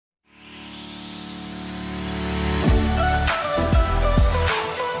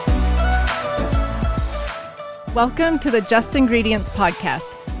Welcome to the Just Ingredients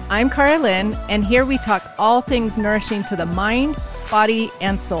podcast. I'm Cara Lynn, and here we talk all things nourishing to the mind, body,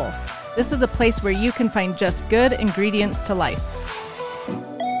 and soul. This is a place where you can find just good ingredients to life.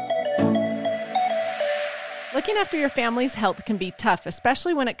 Looking after your family's health can be tough,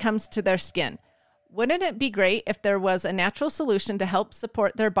 especially when it comes to their skin. Wouldn't it be great if there was a natural solution to help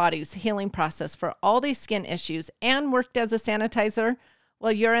support their body's healing process for all these skin issues and worked as a sanitizer?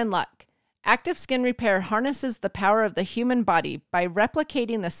 Well, you're in luck. Active Skin Repair harnesses the power of the human body by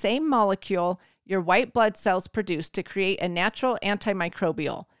replicating the same molecule your white blood cells produce to create a natural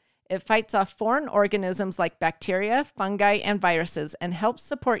antimicrobial. It fights off foreign organisms like bacteria, fungi, and viruses and helps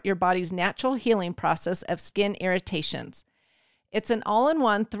support your body's natural healing process of skin irritations. It's an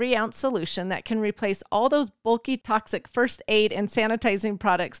all-in-one 3-ounce solution that can replace all those bulky, toxic first aid and sanitizing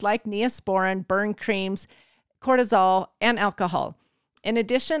products like Neosporin, burn creams, cortisol, and alcohol. In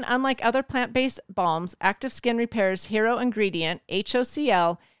addition, unlike other plant-based balms, Active Skin Repair's hero ingredient,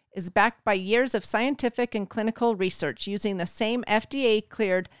 HOCl, is backed by years of scientific and clinical research using the same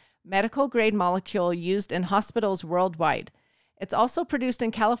FDA-cleared medical-grade molecule used in hospitals worldwide. It's also produced in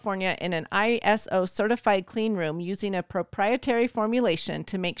California in an ISO-certified clean room using a proprietary formulation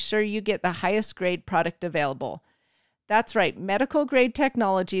to make sure you get the highest grade product available. That's right, medical-grade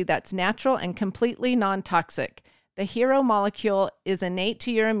technology that's natural and completely non-toxic. The hero molecule is innate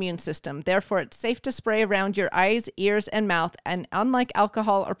to your immune system, therefore it's safe to spray around your eyes, ears, and mouth, and unlike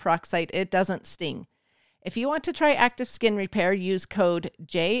alcohol or peroxide, it doesn't sting. If you want to try Active Skin Repair, use code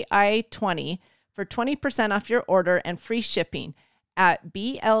JI20 for 20% off your order and free shipping at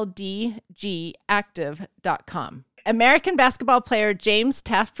bldgactive.com. American basketball player James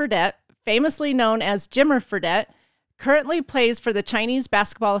Taft Fredette, famously known as Jimmer Fredette, currently plays for the Chinese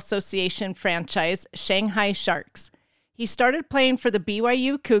Basketball Association franchise Shanghai Sharks. He started playing for the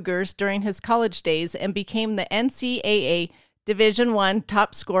BYU Cougars during his college days and became the NCAA Division I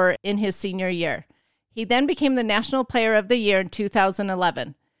top scorer in his senior year. He then became the National Player of the Year in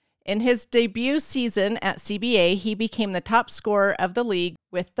 2011. In his debut season at CBA, he became the top scorer of the league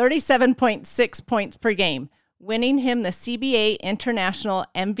with 37.6 points per game, winning him the CBA International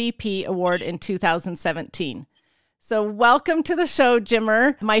MVP Award in 2017. So welcome to the show,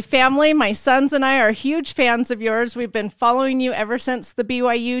 Jimmer. My family, my sons and I are huge fans of yours. We've been following you ever since the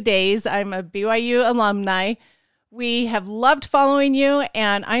BYU days. I'm a BYU alumni. We have loved following you,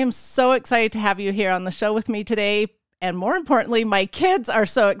 and I am so excited to have you here on the show with me today. And more importantly, my kids are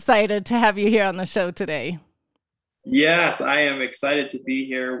so excited to have you here on the show today. Yes, I am excited to be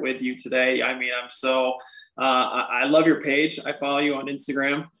here with you today. I mean, I love your page. I follow you on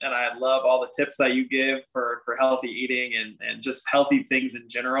Instagram, and I love all the tips that you give for healthy eating and just healthy things in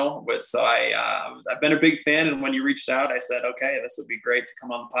general. So I've been a big fan. And when you reached out, I said, okay, this would be great to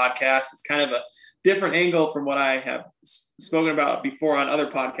come on the podcast. It's kind of a different angle from what I have spoken about before on other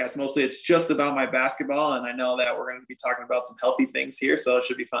podcasts. Mostly it's just about my basketball. And I know that we're going to be talking about some healthy things here. So it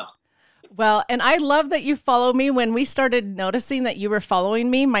should be fun. Well, and I love that you follow me. When we started noticing that you were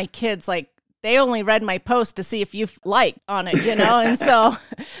following me, my kids, they only read my post to see if you liked on it, And so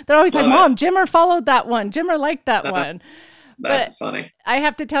they're always like, Mom, Jimmer followed that one. Jimmer liked that one. That's funny. I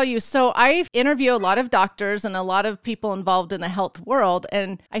have to tell you, so I interview a lot of doctors and a lot of people involved in the health world.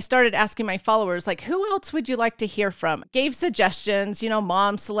 And I started asking my followers, who else would you like to hear from? Gave suggestions,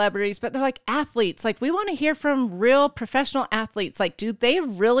 moms, celebrities, but they're like athletes. We want to hear from real professional athletes. Do they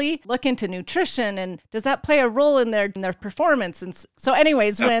really look into nutrition? And does that play a role in their performance? And so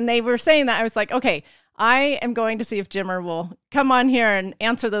anyways, when they were saying that, I was like, okay, I am going to see if Jimmer will come on here and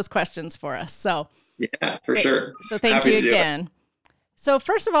answer those questions for us. So yeah, for sure. So thank you again. So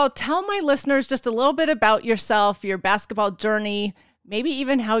first of all, tell my listeners just a little bit about yourself, your basketball journey, maybe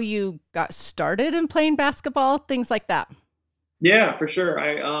even how you got started in playing basketball, things like that. Yeah, for sure.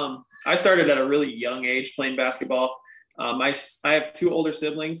 I started at a really young age playing basketball. I have 2 older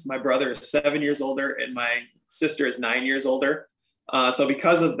siblings. My brother is 7 years older and my sister is 9 years older. So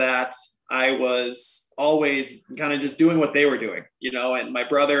because of that, I was always kind of just doing what they were doing, and my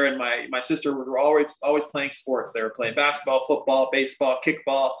brother and my sister were always playing sports. They were playing basketball, football, baseball,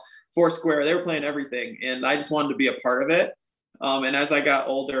 kickball, foursquare. They were playing everything. And I just wanted to be a part of it. And as I got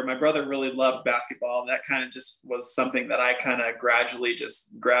older, my brother really loved basketball. And that kind of just was something that I kind of gradually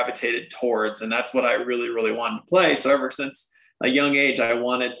just gravitated towards. And that's what I really, really wanted to play. So ever since a young age, I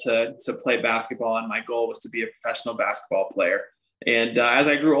wanted to play basketball. And my goal was to be a professional basketball player. And as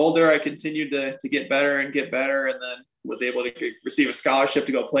I grew older, I continued to get better and then was able to receive a scholarship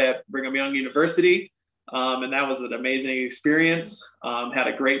to go play at Brigham Young University. And that was an amazing experience. Had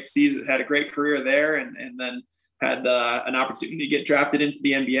a great season, had a great career there. And then had an opportunity to get drafted into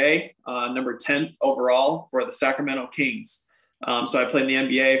the NBA, number 10th overall for the Sacramento Kings. So I played in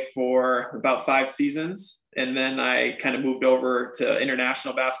the NBA for about 5 seasons. And then I kind of moved over to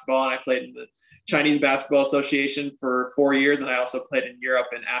international basketball, and I played in the Chinese Basketball Association for 4 years. And I also played in Europe,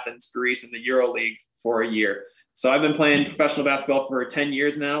 in Athens, Greece, in the Euro League for a year. So I've been playing professional basketball for 10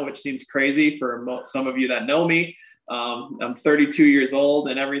 years now, which seems crazy for some of you that know me. I'm 32 years old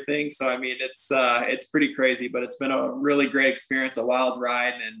and everything. So, I mean, it's pretty crazy, but it's been a really great experience, a wild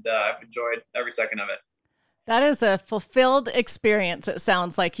ride, and I've enjoyed every second of it. That is a fulfilled experience. It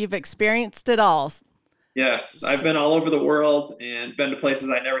sounds like you've experienced it all. Yes, I've been all over the world and been to places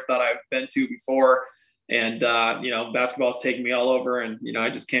I never thought I'd been to before. And, basketball's taken me all over, and, I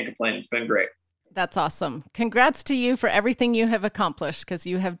just can't complain. It's been great. That's awesome. Congrats to you for everything you have accomplished, because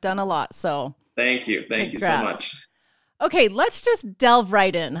you have done a lot. So thank you. Thank you so much. Okay, let's just delve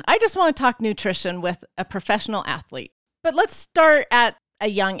right in. I just want to talk nutrition with a professional athlete, but let's start at a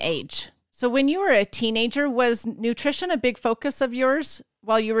young age. So when you were a teenager, was nutrition a big focus of yours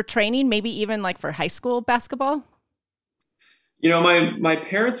while you were training, maybe even like for high school basketball? My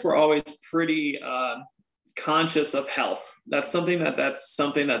parents were always pretty conscious of health. That's something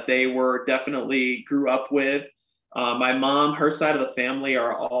that they were definitely grew up with. My mom, her side of the family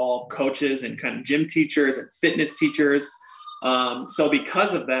are all coaches and kind of gym teachers and fitness teachers. So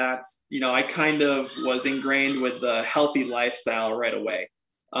because of that, I kind of was ingrained with the healthy lifestyle right away.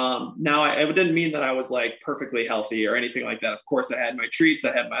 Now it didn't mean that I was like perfectly healthy or anything like that. Of course, I had my treats,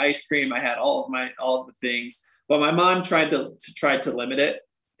 I had my ice cream, I had all of the things, but my mom tried to limit it.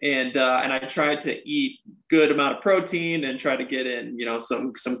 And I tried to eat good amount of protein and try to get in,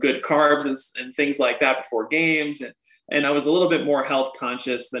 some good carbs and things like that before games. And I was a little bit more health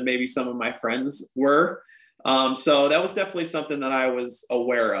conscious than maybe some of my friends were. So that was definitely something that I was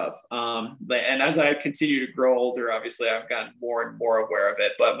aware of. And as I continue to grow older, obviously I've gotten more and more aware of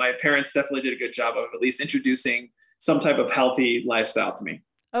it, but my parents definitely did a good job of at least introducing some type of healthy lifestyle to me.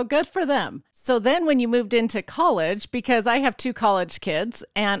 Oh, good for them. So then when you moved into college, because I have 2 college kids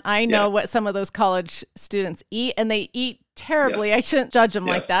and I know what some of those college students eat, and they eat terribly. Yes. I shouldn't judge them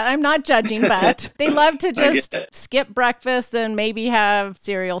like that. I'm not judging, but they love to just skip breakfast and maybe have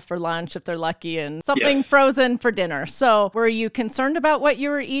cereal for lunch if they're lucky, and something frozen for dinner. So were you concerned about what you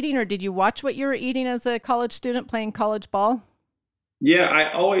were eating, or did you watch what you were eating as a college student playing college ball? Yeah, I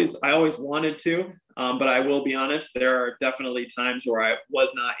always wanted to. But I will be honest, there are definitely times where I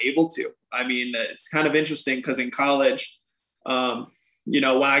was not able to. I mean, it's kind of interesting because in college, when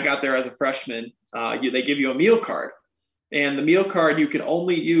I got there as a freshman, they give you a meal card. And the meal card you can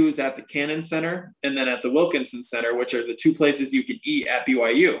only use at the Cannon Center and then at the Wilkinson Center, which are the 2 places you can eat at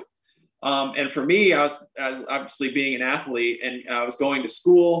BYU. And for me, I was as obviously being an athlete, and I was going to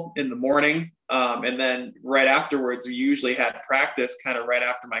school in the morning. And then right afterwards, we usually had practice kind of right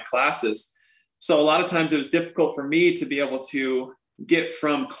after my classes. So a lot of times it was difficult for me to be able to get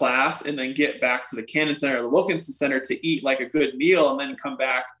from class and then get back to the Cannon Center or the Wilkinson Center to eat like a good meal and then come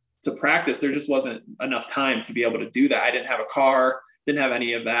back to practice. There just wasn't enough time to be able to do that. I didn't have a car, didn't have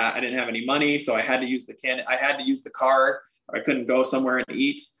any of that. I didn't have any money. So I had to use I had to use the card, or I couldn't go somewhere and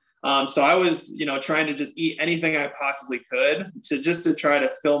eat. So I was, trying to just eat anything I possibly could to try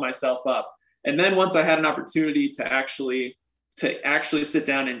to fill myself up. And then once I had an opportunity to actually sit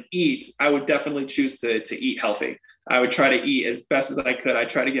down and eat, I would definitely choose to eat healthy. I would try to eat as best as I could. I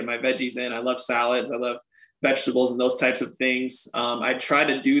try to get my veggies in. I love salads. I love vegetables and those types of things. I try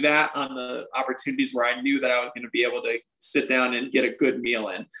to do that on the opportunities where I knew that I was going to be able to sit down and get a good meal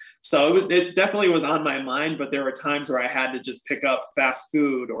in. So it definitely was on my mind, but there were times where I had to just pick up fast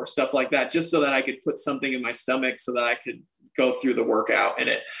food or stuff like that, just so that I could put something in my stomach so that I could go through the workout. And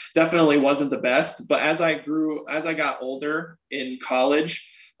it definitely wasn't the best. But as I got older in college,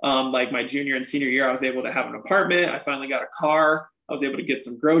 like my junior and senior year, I was able to have an apartment. I finally got a car. I was able to get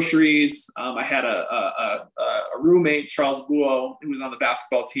some groceries. I had a roommate, Charles Buo, who was on the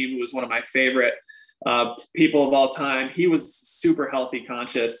basketball team, who was one of my favorite people of all time. He was super healthy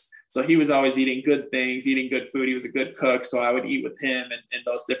conscious. So he was always eating good things, eating good food. He was a good cook. So I would eat with him and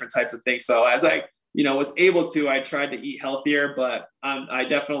those different types of things. So as I was able to, I tried to eat healthier, but I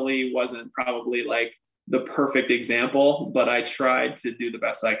definitely wasn't probably like the perfect example, but I tried to do the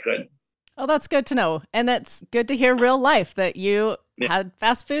best I could. Oh, that's good to know. And that's good to hear real life that you had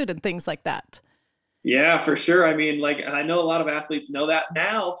fast food and things like that. Yeah, for sure. I mean, like, I know a lot of athletes know that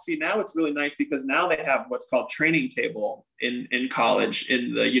now. See, now it's really nice because now they have what's called training table in college,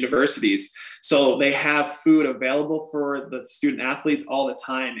 in the universities. So they have food available for the student athletes all the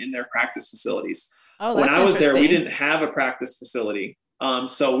time in their practice facilities. Oh, when that's I was there, we interesting. didn't have a practice facility.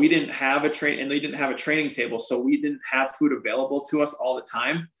 So we didn't have and they didn't have a training table. So we didn't have food available to us all the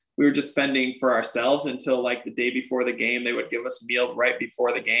time. We were just spending for ourselves until like the day before the game. They would give us meal right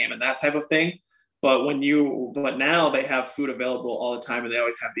before the game and that type of thing. But now they have food available all the time, and they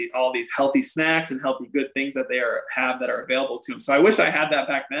always have all these healthy snacks and healthy good things that have that are available to them. So I wish I had that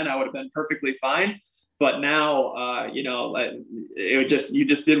back then. I would have been perfectly fine. But now, you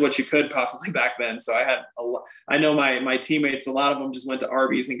just did what you could possibly back then. So I know my teammates, a lot of them just went to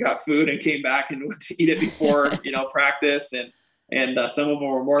Arby's and got food and came back and went to eat it before, practice. And some of them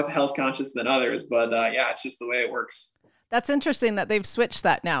were more health conscious than others. But yeah, it's just the way it works. That's interesting that they've switched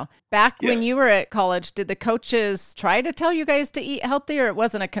that now. Back Yes. when you were at college, did the coaches try to tell you guys to eat healthy, or it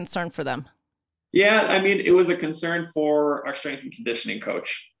wasn't a concern for them? Yeah, I mean, it was a concern for our strength and conditioning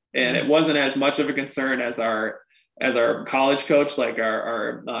coach. And it wasn't as much of a concern as our college coach, like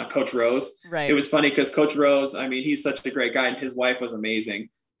our Coach Rose. Right. It was funny because Coach Rose, I mean, he's such a great guy, and his wife was amazing.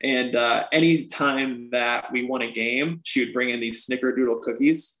 And any time that we won a game, she would bring in these snickerdoodle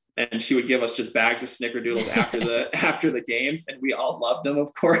cookies, and she would give us just bags of snickerdoodles after the games, and we all loved them,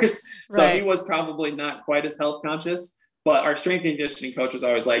 of course. So Right. he was probably not quite as health conscious. But our strength and conditioning coach was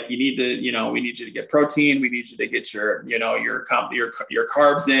always like, we need you to get protein. We need you to get your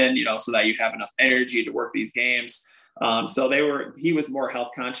carbs in, so that you have enough energy to work these games. So he was more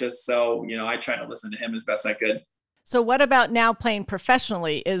health conscious. So, I tried to listen to him as best I could. So what about now playing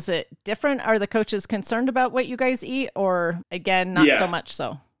professionally? Is it different? Are the coaches concerned about what you guys eat, or again, not Yes. so much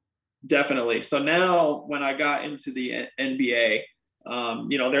so? Definitely. So now when I got into the NBA,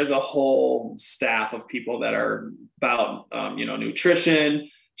 there's a whole staff of people that are about, nutrition,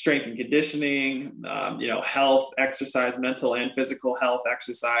 strength and conditioning, health, exercise, mental and physical health,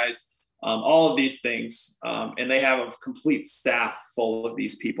 exercise, all of these things. And they have a complete staff full of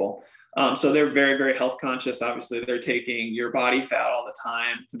these people. So they're very, very health conscious. Obviously, they're taking your body fat all the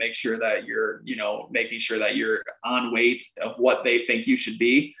time to make sure that you're, making sure that you're on weight of what they think you should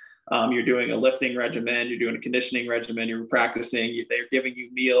be. You're doing a lifting regimen, you're doing a conditioning regimen, you're practicing, they're giving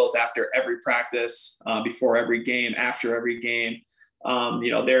you meals after every practice, before every game, after every game.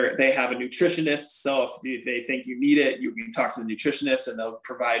 They have a nutritionist. So if they think you need it, you can talk to the nutritionist and they'll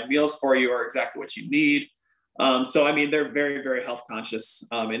provide meals for you or exactly what you need. So, I mean, they're very, very health conscious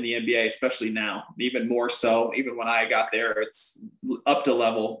in the NBA, especially now, even more so. Even when I got there, it's up to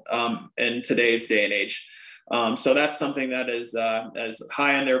level in today's day and age. So that's something that is as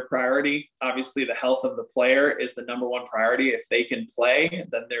high on their priority. Obviously, the health of the player is the number one priority. If they can play,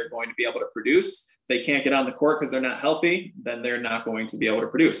 then they're going to be able to produce. If they can't get on the court because they're not healthy, then they're not going to be able to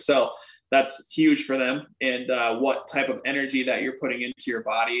produce. So that's huge for them. And what type of energy that you're putting into your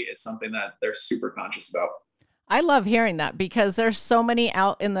body is something that they're super conscious about. I love hearing that, because there's so many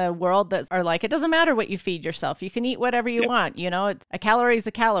out in the world that are like, it doesn't matter what you feed yourself. You can eat whatever you want. A calorie is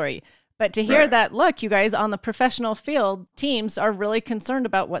a calorie. But to hear Right. that, look, you guys on the professional field, teams are really concerned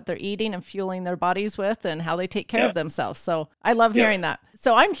about what they're eating and fueling their bodies with and how they take care of themselves. So I love hearing that.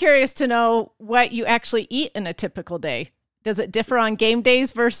 So I'm curious to know what you actually eat in a typical day. Does it differ on game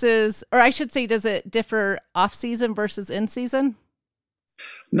days versus, or I should say, does it differ off season versus in season?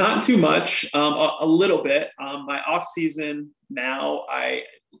 Not too much, a little bit. My off season now,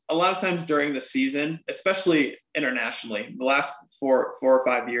 a lot of times during the season, especially internationally, the last four or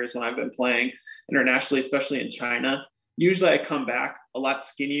 5 years when I've been playing internationally, especially in China, usually I come back a lot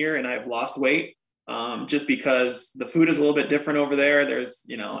skinnier and I've lost weight, just because the food is a little bit different over there. There's,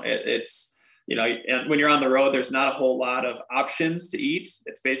 and when you're on the road, there's not a whole lot of options to eat.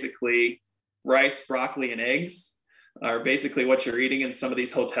 It's basically rice, broccoli, and eggs are basically what you're eating in some of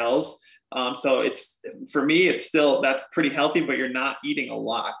these hotels. So for me, that's pretty healthy, but you're not eating a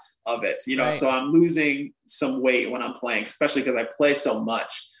lot of it, Right. So I'm losing some weight when I'm playing, especially because I play so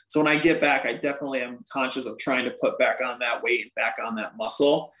much. So when I get back, I definitely am conscious of trying to put back on that weight and back on that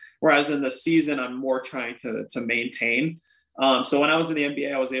muscle. Whereas in the season, I'm more trying to maintain. So when I was in the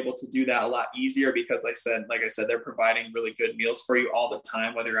NBA, I was able to do that a lot easier because like I said, they're providing really good meals for you all the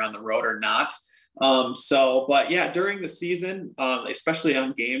time, whether you're on the road or not. But yeah, during the season, especially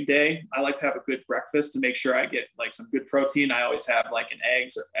on game day, I like to have a good breakfast to make sure I get like some good protein. I always have like an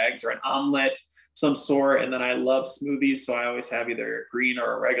eggs or an omelet, some sort. And then I love smoothies. So I always have either a green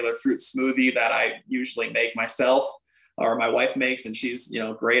or a regular fruit smoothie that I usually make myself or my wife makes, and she's,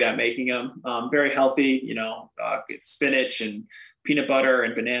 great at making them. Very healthy, spinach and peanut butter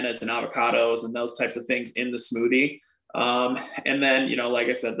and bananas and avocados and those types of things in the smoothie. And then, like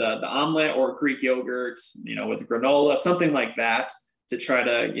I said, the omelet or Greek yogurt, with granola, something like that to try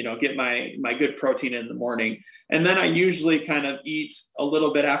to, get my good protein in the morning. And then I usually kind of eat a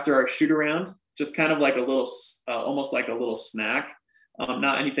little bit after our shoot around, just kind of like a little, almost like a little snack.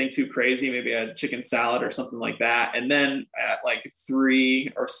 Not anything too crazy, maybe a chicken salad or something like that. And then at like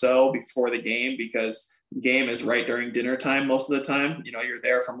 3 or so before the game, because game is right during dinner time most of the time, you're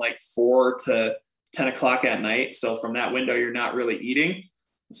there from like 4 to 10 o'clock at night. So from that window, you're not really eating.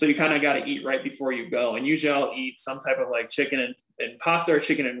 So you kind of got to eat right before you go. And usually I'll eat some type of like chicken and pasta or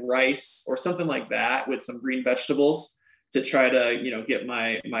chicken and rice or something like that with some green vegetables to try to, get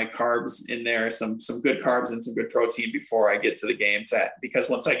my carbs in there, some good carbs and some good protein before I get to the game set. Because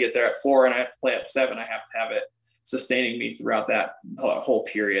once I get there at 4 and I have to play at 7, I have to have it sustaining me throughout that whole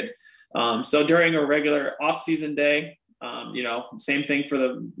period. So during a regular off-season day, same thing for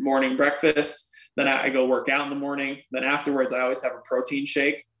the morning breakfast. Then I go work out in the morning. Then afterwards, I always have a protein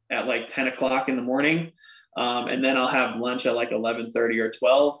shake at like 10 o'clock in the morning. And then I'll have lunch at like 11:30 or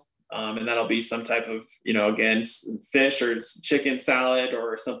 12. And that'll be some type of, again, fish or chicken salad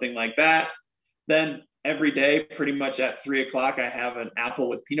or something like that. Then every day, pretty much at 3 o'clock, I have an apple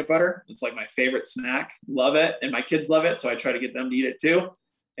with peanut butter. It's like my favorite snack. Love it. And my kids love it. So I try to get them to eat it too.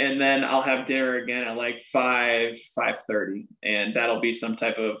 And then I'll have dinner again at like 5:30. And that'll be some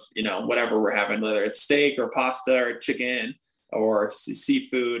type of, whatever we're having, whether it's steak or pasta or chicken or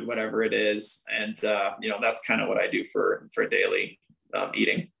seafood, whatever it is. And, that's kind of what I do for daily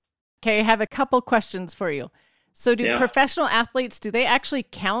eating. Okay, I have a couple questions for you. So do professional athletes, do they actually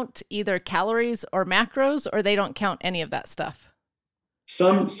count either calories or macros, or they don't count any of that stuff?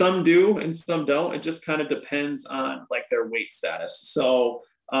 Some do and some don't. It just kind of depends on like their weight status. So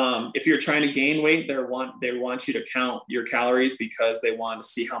if you're trying to gain weight, they want you to count your calories because they want to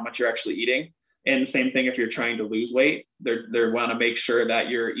see how much you're actually eating. And the same thing if you're trying to lose weight, they want to make sure that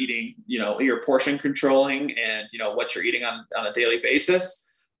you're eating, you're portion controlling and what you're eating on a daily basis.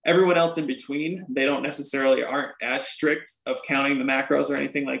 Everyone else in between, they don't necessarily aren't as strict of counting the macros or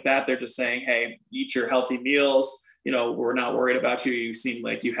anything like that. They're just saying, hey, eat your healthy meals. We're not worried about you. You seem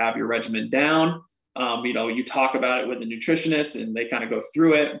like you have your regimen down. You talk about it with the nutritionist and they kind of go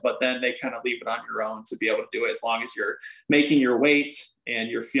through it, but then they kind of leave it on your own to be able to do it. As long as you're making your weight and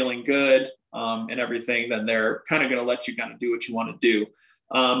you're feeling good and everything, then they're kind of going to let you kind of do what you want to do.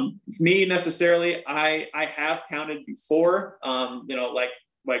 Me necessarily, I have counted before,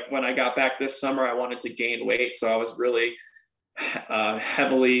 like when I got back this summer, I wanted to gain weight. So I was really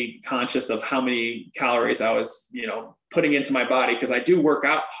heavily conscious of how many calories I was, putting into my body because I do work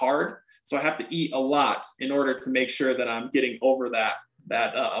out hard. So I have to eat a lot in order to make sure that I'm getting over that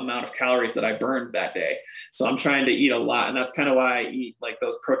amount of calories that I burned that day. So I'm trying to eat a lot. And that's kind of why I eat like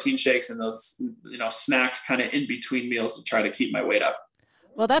those protein shakes and those, snacks kind of in between meals to try to keep my weight up.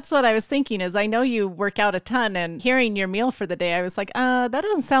 Well, that's what I was thinking is I know you work out a ton, and hearing your meal for the day, I was like, that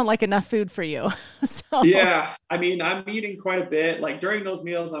doesn't sound like enough food for you. So yeah, I mean, I'm eating quite a bit. Like during those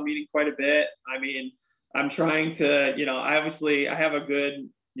meals, I'm eating quite a bit. I mean, I'm trying to, I have a good,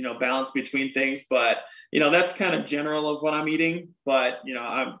 balance between things, but, that's kind of general of what I'm eating. But,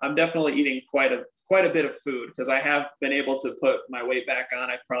 I'm definitely eating quite a bit of food because I have been able to put my weight back on.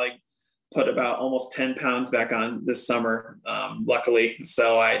 I probably put about almost 10 pounds back on this summer, luckily.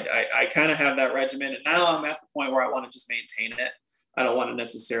 So I kind of have that regimen. And now I'm at the point where I want to just maintain it. I don't want to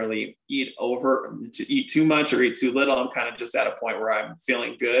necessarily eat too much or eat too little. I'm kind of just at a point where I'm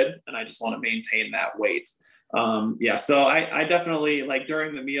feeling good and I just want to maintain that weight. So I definitely, like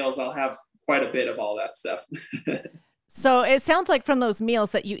during the meals, I'll have quite a bit of all that stuff. So it sounds like from those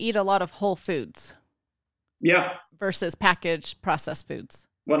meals that you eat a lot of whole foods. Yeah. Versus packaged processed foods.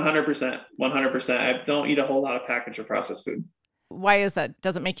 100%. 100%. I don't eat a whole lot of packaged or processed food. Why is that?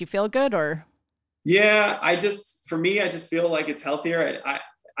 Does it make you feel good or? Yeah, for me, I just feel like it's healthier.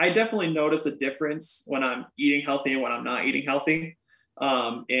 I definitely notice a difference when I'm eating healthy and when I'm not eating healthy.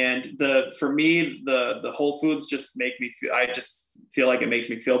 For me, the whole foods just make me feel, I just feel like it makes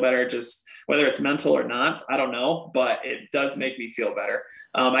me feel better. Just whether it's mental or not, I don't know, but it does make me feel better.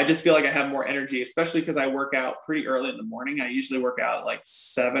 I just feel like I have more energy, especially because I work out pretty early in the morning. I usually work out at like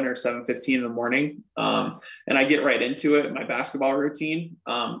 7 or 7:15 in the morning. And I get right into it, my basketball routine.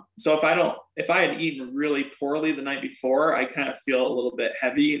 So if I had eaten really poorly the night before, I kind of feel a little bit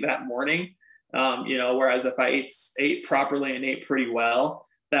heavy that morning. Whereas if I ate properly and ate pretty well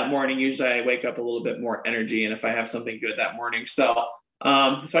that morning, usually I wake up a little bit more energy. And if I have something good that morning, so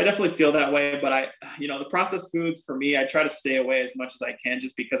I definitely feel that way, but the processed foods for me, I try to stay away as much as I can,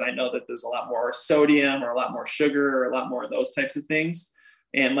 just because I know that there's a lot more sodium or a lot more sugar or a lot more of those types of things.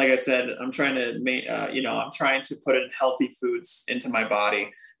 And like I said, I'm trying to put in healthy foods into my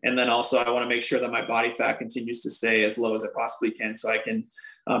body. And then also I want to make sure that my body fat continues to stay as low as it possibly can, so I can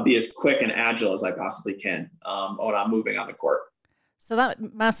be as quick and agile as I possibly can when I'm moving on the court. So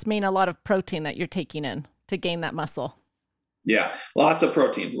that must mean a lot of protein that you're taking in to gain that muscle. Yeah, lots of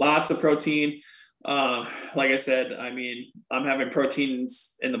protein, lots of protein. Like I said, I mean, I'm having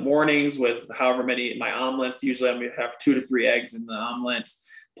proteins in the mornings with however many my omelets. Usually I'm going to have 2 to 3 eggs in the omelet.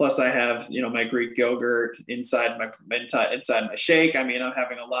 Plus I have, my Greek yogurt inside my shake. I mean, I'm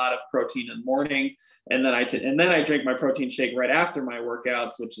having a lot of protein in the morning. And then I drink my protein shake right after my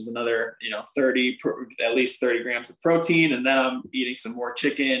workouts, which is another, at least 30 grams of protein. And then I'm eating some more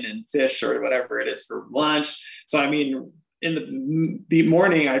chicken and fish or whatever it is for lunch. So, I mean, in the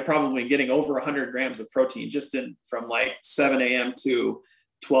morning, I probably getting over 100 grams of protein just from like 7 a.m. to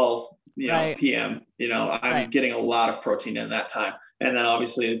 12, Right. p.m. I'm Right. getting a lot of protein in that time. And then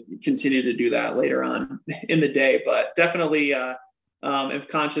obviously continue to do that later on in the day, but definitely, am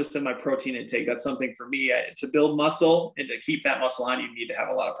conscious of my protein intake. That's something for me to build muscle and to keep that muscle on. You need to have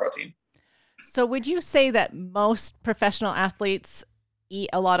a lot of protein. So would you say that most professional athletes eat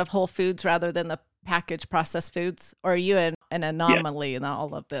a lot of whole foods rather than the packaged processed foods? Or are you an anomaly in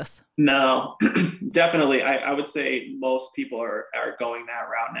all of this? No, definitely. I would say most people are going that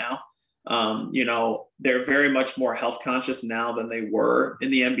route now. They're very much more health conscious now than they were in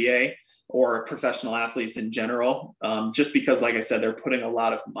the NBA or professional athletes in general. Just because, like I said, they're putting a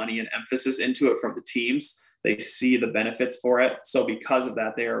lot of money and emphasis into it from the teams. They see the benefits for it. So because of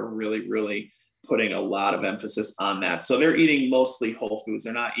that, they are really, really putting a lot of emphasis on that. So they're eating mostly whole foods.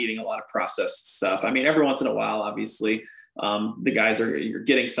 They're not eating a lot of processed stuff. I mean, every once in a while, obviously, the guys you're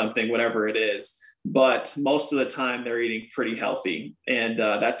getting something, whatever it is. But most of the time, they're eating pretty healthy. And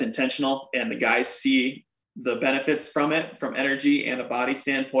that's intentional. And the guys see the benefits from it, from energy and a body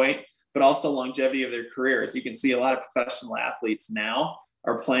standpoint, but also longevity of their careers. You can see a lot of professional athletes now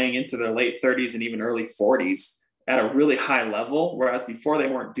are playing into their late 30s and even early 40s at a really high level, whereas before they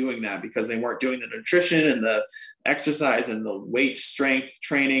weren't doing that because they weren't doing the nutrition and the exercise and the weight strength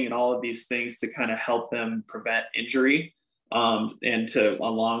training and all of these things to kind of help them prevent injury, and to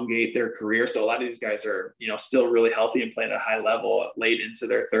elongate their career. So a lot of these guys are, still really healthy and playing at a high level late into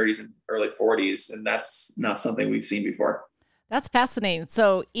their 30s and early 40s. And that's not something we've seen before. That's fascinating.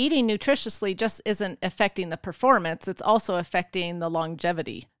 So eating nutritiously just isn't affecting the performance. It's also affecting the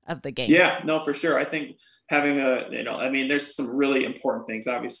longevity of the game. Yeah, no, for sure. I think having there's some really important things.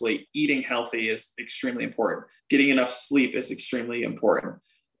 Obviously, eating healthy is extremely important. Getting enough sleep is extremely important.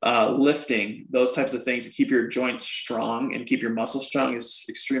 Lifting, those types of things to keep your joints strong and keep your muscles strong is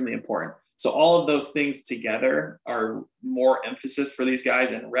extremely important. So all of those things together are more emphasis for these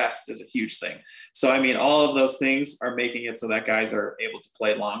guys, and rest is a huge thing. So, I mean, all of those things are making it so that guys are able to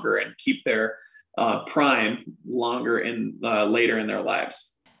play longer and keep their prime longer in later in their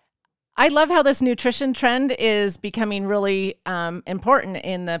lives. I love how this nutrition trend is becoming really important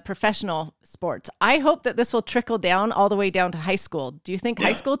in the professional sports. I hope that this will trickle down all the way down to high school. Do you think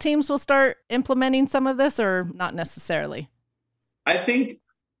high school teams will start implementing some of this, or not necessarily? I think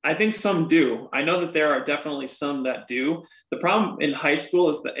some do. I know that there are definitely some that do. The problem in high school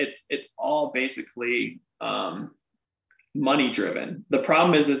is that it's all basically money driven. The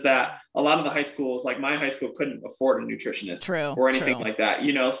problem is that a lot of the high schools, like my high school, couldn't afford a nutritionist or anything like that,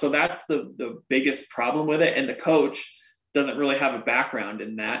 so that's the biggest problem with it. And the coach doesn't really have a background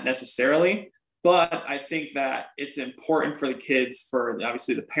in that necessarily, but I think that it's important for the kids, for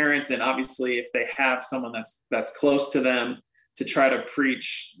obviously the parents, and obviously if they have someone that's close to them, to try to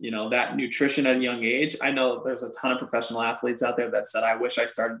preach, that nutrition at a young age. I know there's a ton of professional athletes out there that said, I wish I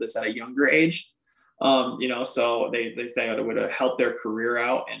started this at a younger age. So they think it would have helped their career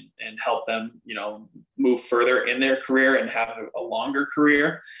out and help them, move further in their career and have a longer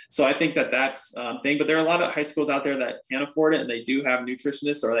career. So I think that's thing, but there are a lot of high schools out there that can't afford it, and they do have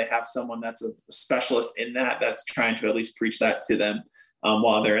nutritionists, or they have someone that's a specialist in that's trying to at least preach that to them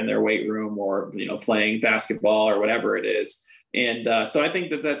while they're in their weight room or, playing basketball or whatever it is. And so I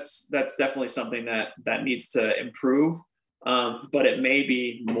think that's definitely something that needs to improve. But it may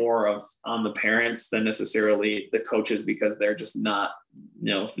be more on the parents than necessarily the coaches, because they're just not,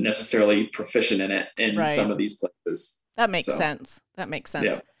 necessarily proficient in it in some of these places. That makes sense.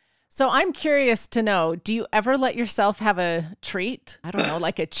 Yeah. So I'm curious to know, do you ever let yourself have a treat? I don't know,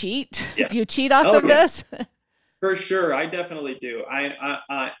 like a cheat? Yeah. Do you cheat off of this? For sure. I definitely do.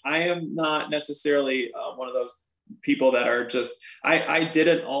 I am not necessarily one of those people that are just, I did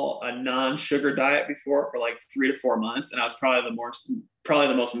a non-sugar diet before for like 3 to 4 months. And I was probably the probably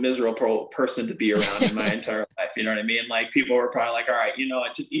the most miserable person to be around in my entire life. You know what I mean? Like people were probably like, all right,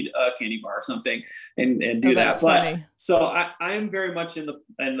 I just eat a candy bar or something and Oh, do that. that's But funny. so I am very much in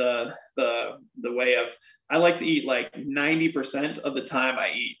the way of, I like to eat like 90% of the time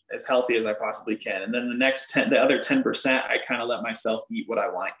I eat as healthy as I possibly can. And then the other 10%, I kind of let myself eat what I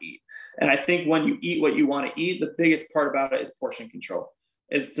want to eat. And I think when you eat what you want to eat, the biggest part about it is portion control,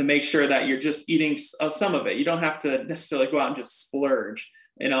 is to make sure that you're just eating some of it. You don't have to necessarily go out and just splurge,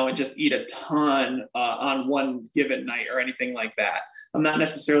 and just eat a ton on one given night or anything like that. I'm not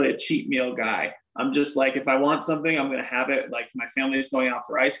necessarily a cheat meal guy. I'm just like, if I want something, I'm going to have it. Like my family's going out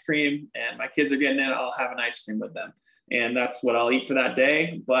for ice cream and my kids are getting in, I'll have an ice cream with them. And that's what I'll eat for that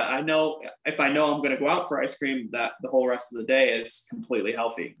day. But I know if I know I'm going to go out for ice cream, that the whole rest of the day is completely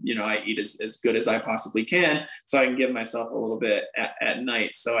healthy. I eat as good as I possibly can, so I can give myself a little bit at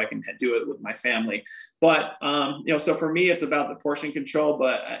night so I can do it with my family. But, so for me, it's about the portion control,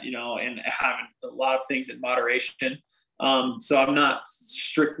 but, and having a lot of things in moderation. So I'm not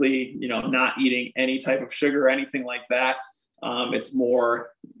strictly, not eating any type of sugar or anything like that. It's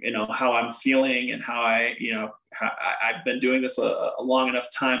more, how I'm feeling and how I've been doing this a long enough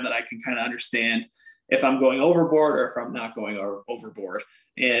time that I can kind of understand if I'm going overboard or if I'm not going overboard.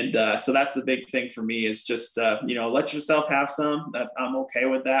 And so that's the big thing for me, is just, let yourself have some. That I'm okay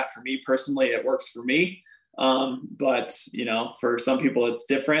with that. For me personally, it works for me. But, for some people it's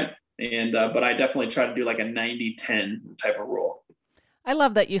different. And, but I definitely try to do like a 90-10 type of rule. I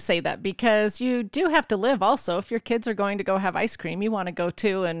love that you say that, because you do have to live also. If your kids are going to go have ice cream, you want to go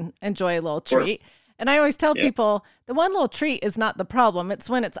too and enjoy a little treat. And I always tell people the one little treat is not the problem. It's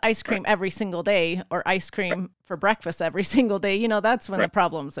when it's ice cream every single day, or ice cream for breakfast every single day. That's when the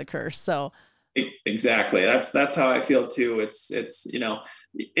problems occur. So exactly. That's how I feel too. It's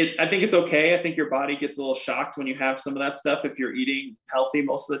I think it's okay. I think your body gets a little shocked when you have some of that stuff, if you're eating healthy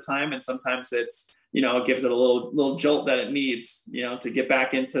most of the time. And sometimes it's, it gives it a little jolt that it needs, to get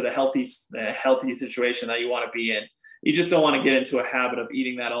back into the healthy situation that you want to be in. You just don't want to get into a habit of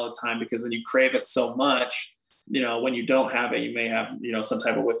eating that all the time, because then you crave it so much. When you don't have it, you may have, some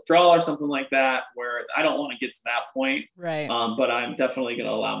type of withdrawal or something like that, where I don't want to get to that point. Right. But I'm definitely going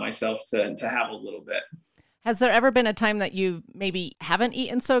to allow myself to have a little bit. Has there ever been a time that you maybe haven't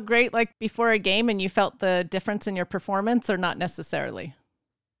eaten so great, like before a game, and you felt the difference in your performance, or not necessarily?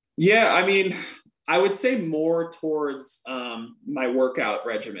 Yeah. I mean, I would say more towards my workout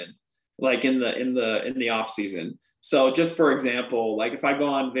regimen, like in the off season. So just for example, like if I go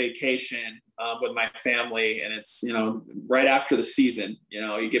on vacation with my family and it's, right after the season,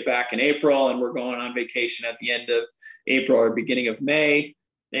 you get back in April and we're going on vacation at the end of April or beginning of May.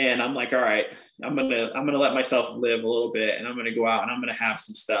 And I'm like, all right, I'm going to let myself live a little bit, and I'm going to go out and I'm going to have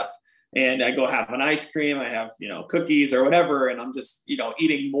some stuff. And I go have an ice cream, I have, cookies or whatever. And I'm just,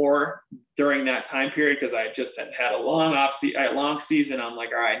 eating more during that time period, because I just had a long season. I'm like,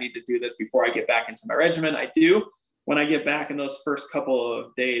 all right, I need to do this before I get back into my regimen. I do. When I get back in those first couple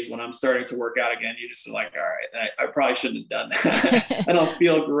of days, when I'm starting to work out again, you just are like, all right, I probably shouldn't have done that. I don't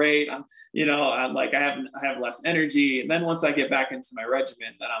feel great. I'm like, I have less energy. And then once I get back into my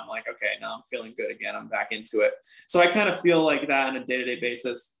regimen, then I'm like, okay, now I'm feeling good again. I'm back into it. So I kind of feel like that on a day-to-day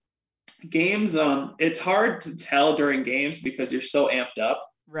basis. Games, it's hard to tell during games because you're so amped up.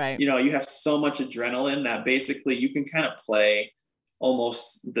 Right. You have so much adrenaline that basically you can kind of play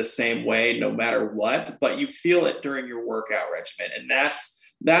almost the same way no matter what, but you feel it during your workout regimen. And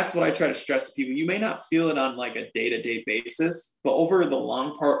that's what I try to stress to people. You may not feel it on like a day-to-day basis, but over the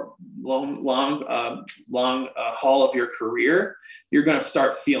long haul of your career, you're going to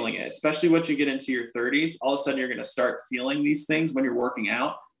start feeling it, especially once you get into your 30s. All of a sudden, you're going to start feeling these things when you're working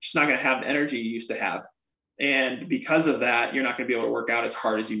out. You're just not going to have the energy you used to have. And because of that, you're not going to be able to work out as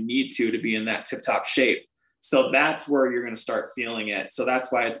hard as you need to be in that tip-top shape. So that's where you're going to start feeling it. So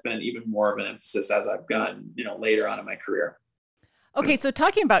that's why it's been even more of an emphasis as I've gotten, later on in my career. Okay, so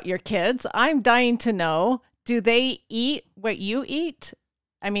talking about your kids, I'm dying to know, do they eat what you eat?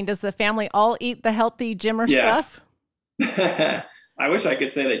 I mean, does the family all eat the healthy gymmer stuff? I wish I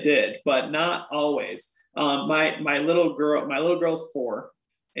could say they did, but not always. My little girl's 4,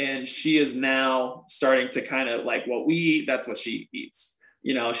 and she is now starting to kind of like what we eat. That's what she eats.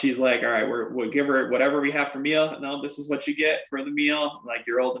 She's like, all right, we'll give her whatever we have for meal. No, this is what you get for the meal. Like,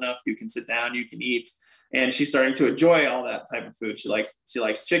 you're old enough, you can sit down, you can eat. And she's starting to enjoy all that type of food. She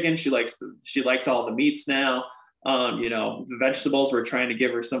likes chicken. She likes all the meats now. The vegetables, we're trying to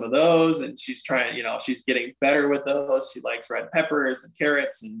give her some of those, and she's trying, she's getting better with those. She likes red peppers and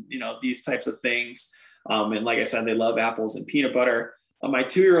carrots and, these types of things. And like I said, they love apples and peanut butter. My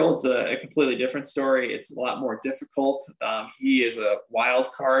 2-year-old's a completely different story. It's a lot more difficult. He is a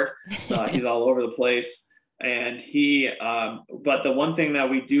wild card. He's all over the place. And but the one thing that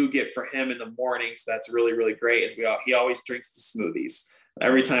we do get for him in the mornings that's really, really great is he always drinks the smoothies.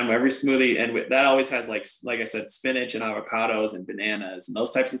 Every smoothie, and that always has like I said, spinach and avocados and bananas and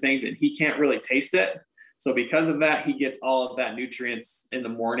those types of things. And he can't really taste it. So because of that, he gets all of that nutrients in the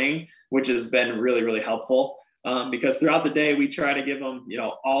morning, which has been really, really helpful. Because throughout the day, we try to give him,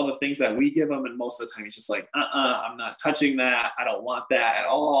 all the things that we give him. And most of the time he's just like, I'm not touching that. I don't want that at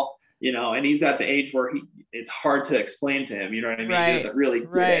all. And he's at the age where it's hard to explain to him, you know what I mean? Right. He doesn't really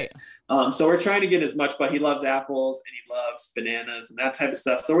get it. So we're trying to get as much, but he loves apples and he loves bananas and that type of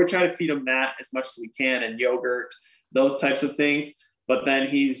stuff. So we're trying to feed him that as much as we can, and yogurt, those types of things. But then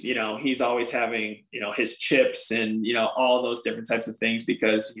he's always having, his chips and, all those different types of things,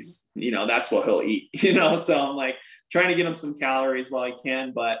 because he's, that's what he'll eat, So I'm like trying to get him some calories while he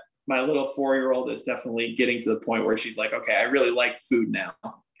can. But my little 4-year-old is definitely getting to the point where she's like, okay, I really like food now,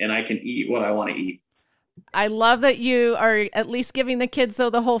 and I can eat what I want to eat. I love that you are at least giving the kids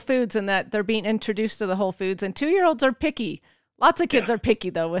the whole foods, and that they're being introduced to the whole foods. And 2-year-olds are picky. Lots of kids are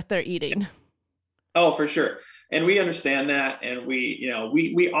picky though with their eating. Oh, for sure. And we understand that. And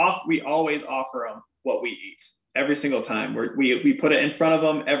we always offer them what we eat every single time. We put it in front of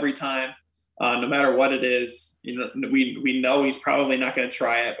them every time, no matter what it is. We know he's probably not going to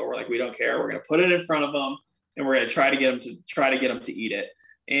try it, but we're like, we don't care. We're going to put it in front of him, and we're going to try to get him to eat it.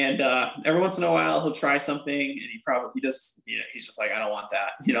 And every once in a while he'll try something, and he's just like, I don't want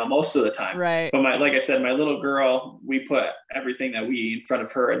that, most of the time. Right. But like I said, my little girl, we put everything that we eat in front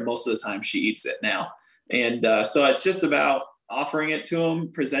of her, and most of the time she eats it now. And so it's just about offering it to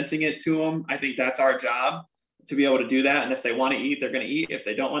them, presenting it to them. I think that's our job, to be able to do that. And if they want to eat, they're going to eat. If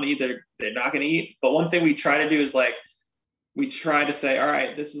they don't want to eat, they're not going to eat. But one thing we try to do is we try to say, all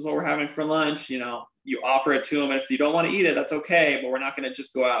right, this is what we're having for lunch. You offer it to them. And if you don't want to eat it, that's okay. But we're not going to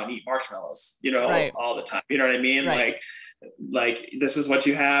just go out and eat marshmallows, right. all the time. You know what I mean? Right. Like this is what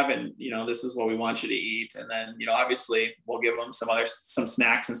you have, and, this is what we want you to eat. And then, obviously we'll give them some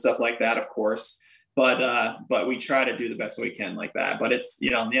snacks and stuff like that, of course. But we try to do the best we can like that. But it's,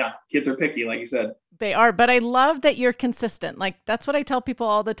 kids are picky, like you said. They are, but I love that you're consistent. Like, that's what I tell people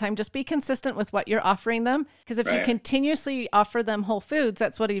all the time. Just be consistent with what you're offering them. Because if you continuously offer them whole foods,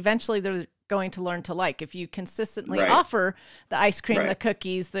 that's what eventually they're going to learn to like. If you consistently offer the ice cream, the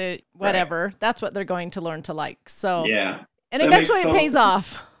cookies, the whatever, that's what they're going to learn to like. So, and eventually it pays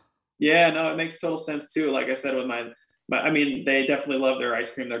off. Yeah, no, it makes total sense too. Like I said, with they definitely love their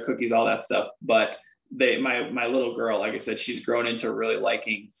ice cream, their cookies, all that stuff. But my little girl, like I said, she's grown into really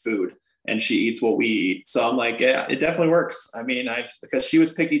liking food, and she eats what we eat. So I'm like, yeah, it definitely works. I mean, because she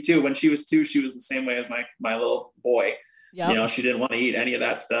was picky too. When she was 2, she was the same way as my little boy. Yep. She didn't want to eat any of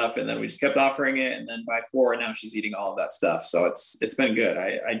that stuff. And then we just kept offering it. And then by 4, now she's eating all of that stuff. So it's been good.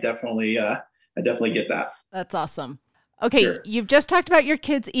 I definitely get that. That's awesome. Okay. Sure. You've just talked about your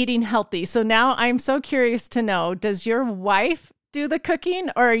kids eating healthy. So now I'm so curious to know, does your wife do the cooking,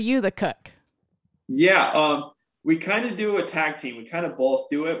 or are you the cook? Yeah. We kind of do a tag team. We kind of both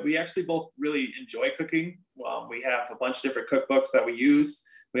do it. We actually both really enjoy cooking. We have a bunch of different cookbooks that we use.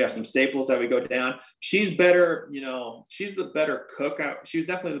 We have some staples that we go down. She's better, she's the better cook. She's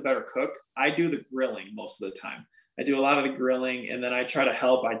definitely the better cook. I do the grilling most of the time. I do a lot of the grilling, and then I try to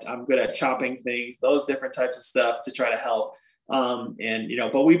help. I'm good at chopping things, those different types of stuff to try to help.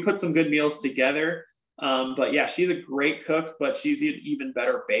 But we put some good meals together. But yeah, she's a great cook, but she's an even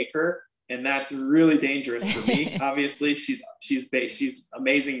better baker. And that's really dangerous for me. Obviously, she's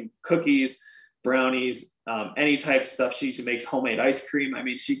amazing cookies, brownies, any type of stuff. She makes homemade ice cream. I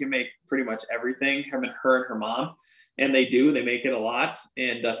mean, she can make pretty much everything. Her and her mom, and they make it a lot.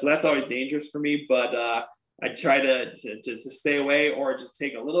 And so that's always dangerous for me. But I try to stay away, or just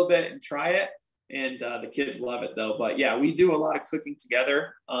take a little bit and try it. And the kids love it though. But yeah, we do a lot of cooking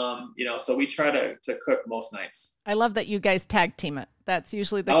together. So we try to cook most nights. I love that you guys tag team it. That's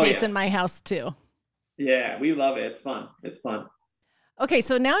usually the case in my house too. Yeah, we love it. It's fun. It's fun. Okay,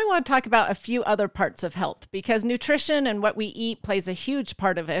 so now I want to talk about a few other parts of health, because nutrition and what we eat plays a huge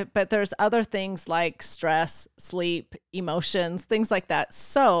part of it, but there's other things like stress, sleep, emotions, things like that.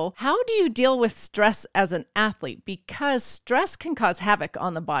 So how do you deal with stress as an athlete? Because stress can cause havoc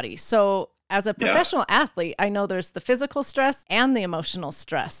on the body. So as a professional athlete, I know there's the physical stress and the emotional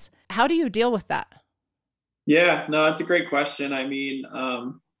stress. How do you deal with that? Yeah, no, that's a great question. I mean,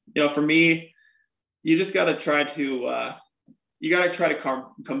 for me, you just got to try to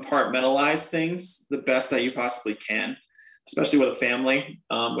compartmentalize things the best that you possibly can, especially with a family,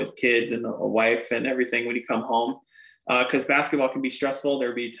 with kids and a wife and everything when you come home. because basketball can be stressful.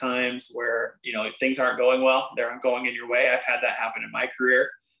 There'll be times where, things aren't going well. They aren't going in your way. I've had that happen in my career.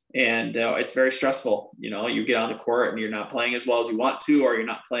 And it's very stressful. You get on the court and you're not playing as well as you want to, or you're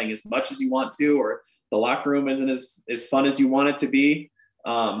not playing as much as you want to, or the locker room isn't as fun as you want it to be.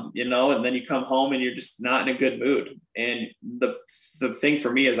 And then you come home and you're just not in a good mood. And the thing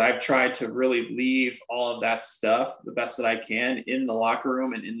for me is I've tried to really leave all of that stuff the best that I can in the locker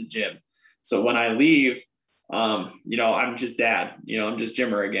room and in the gym. So when I leave, I'm just dad, I'm just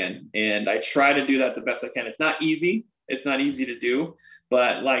Jimmer again. And I try to do that the best I can. It's not easy. It's not easy to do,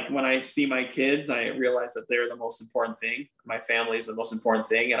 but like when I see my kids, I realize that they're the most important thing. My family is the most important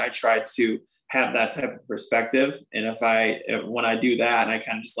thing. And I try to have that type of perspective. And when I do that and I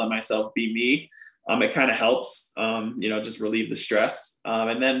kind of just let myself be me, it kind of helps, just relieve the stress.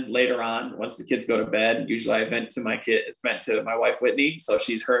 And then later on, once the kids go to bed, usually I vent to my wife, Whitney. So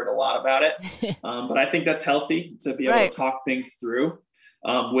she's heard a lot about it. But I think that's healthy to be able to talk things through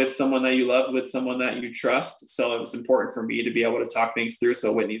with someone that you love, with someone that you trust. So it was important for me to be able to talk things through.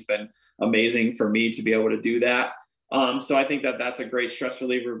 So Whitney's been amazing for me to be able to do that. So I think that that's a great stress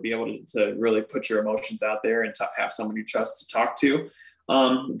reliever, be able to really put your emotions out there and have someone you trust to talk to.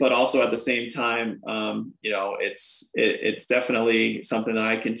 But also at the same time, it's definitely something that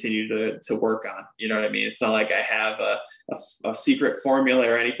I continue to work on. You know what I mean? It's not like I have a secret formula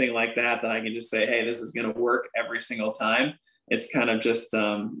or anything like that I can just say, hey, this is going to work every single time. It's kind of just,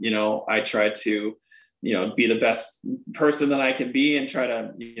 I try to, be the best person that I can be and try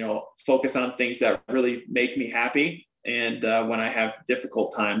to, focus on things that really make me happy. And when I have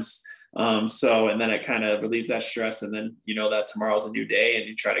difficult times, and then it kind of relieves that stress. And then, that tomorrow's a new day and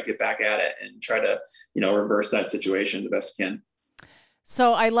you try to get back at it and try to, reverse that situation the best you can.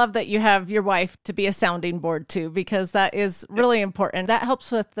 So I love that you have your wife to be a sounding board too, because that is really important. That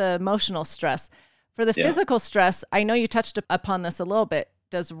helps with the emotional stress. For the physical stress, I know you touched upon this a little bit.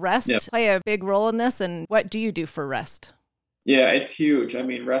 Does rest play a big role in this? And what do you do for rest? Yeah, it's huge. I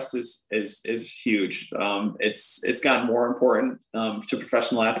mean, rest is huge. It's gotten more important to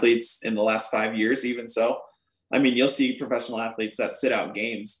professional athletes in the last 5 years, even so. I mean, you'll see professional athletes that sit out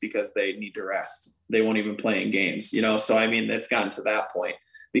games because they need to rest. They won't even play in games, So, I mean, it's gotten to that point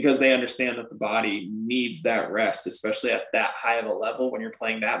because they understand that the body needs that rest, especially at that high of a level when you're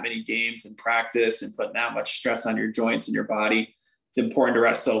playing that many games and practice and putting that much stress on your joints and your body. It's important to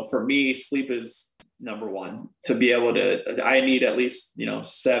rest. So for me, sleep is number one. To be able to, I need at least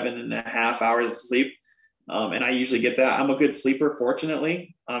 7.5 hours of sleep, and I usually get that. I'm a good sleeper,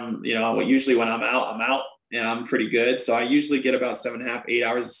 fortunately. Usually when I'm out, and I'm pretty good. So I usually get about 7.5, 8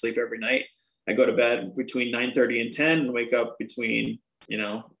 hours of sleep every night. I go to bed between 9:30 and 10, and wake up between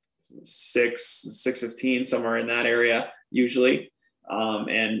 6:15, somewhere in that area usually,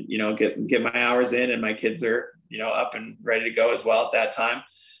 and get my hours in, and my kids are up and ready to go as well at that time.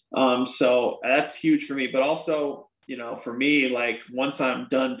 So that's huge for me. But also, for me, like once I'm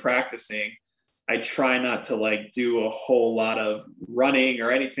done practicing, I try not to do a whole lot of running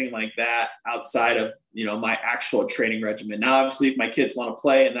or anything like that outside of, my actual training regimen. Now, obviously, if my kids want to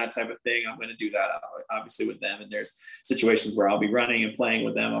play and that type of thing, I'm going to do that obviously with them. And there's situations where I'll be running and playing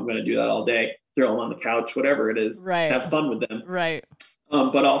with them. I'm going to do that all day, throw them on the couch, whatever it is, have fun with them. Right.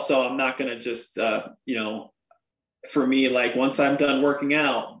 But also I'm not going to just, for me, like once I'm done working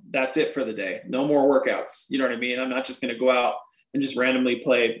out, that's it for the day. No more workouts. You know what I mean? I'm not just going to go out and just randomly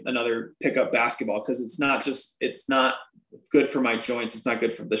play another pickup basketball because it's not good for my joints. It's not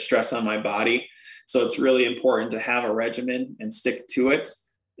good for the stress on my body. So it's really important to have a regimen and stick to it.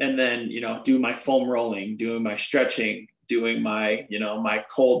 And then, do my foam rolling, doing my stretching, doing my, my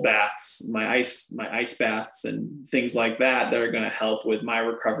cold baths, my ice baths and things like that are going to help with my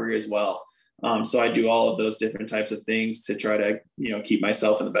recovery as well. So I do all of those different types of things to try to, keep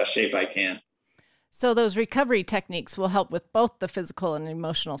myself in the best shape I can. So those recovery techniques will help with both the physical and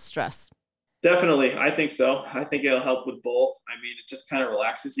emotional stress. Definitely. I think so. I think it'll help with both. I mean, it just kind of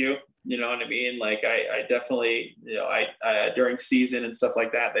relaxes you. You know what I mean? Like I definitely, I during season and stuff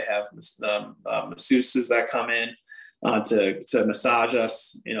like that, they have masseuses that come in to massage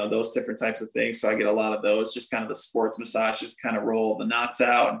us, those different types of things. So I get a lot of those, just kind of the sports massages, kind of roll the knots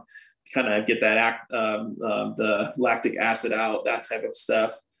out and kind of get that the lactic acid out, that type of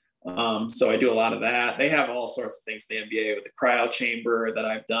stuff. So I do a lot of that. They have all sorts of things in the NBA with the cryo chamber that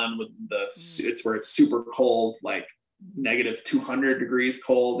I've done with it's where it's super cold, like -200 degrees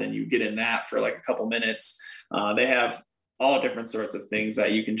cold, and you get in that for like a couple minutes. They have all different sorts of things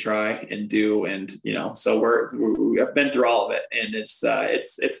that you can try and do. And, so I've been through all of it, and it's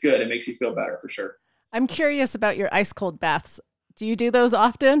good. It makes you feel better for sure. I'm curious about your ice cold baths. Do you do those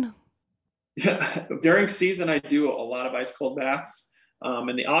often? During season, I do a lot of ice cold baths.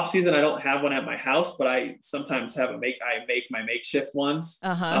 In the off season, I don't have one at my house, but I sometimes I make my makeshift ones.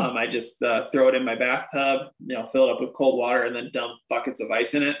 Uh-huh. I just throw it in my bathtub, fill it up with cold water and then dump buckets of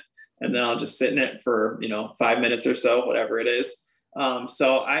ice in it. And then I'll just sit in it for, 5 minutes or so, whatever it is.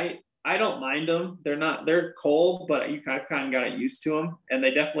 So I don't mind them. They're cold, but I've kind of gotten used to them, and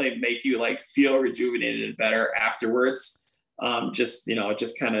they definitely make you like feel rejuvenated and better afterwards. It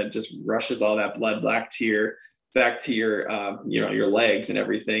just kind of just rushes all that blood back to your legs and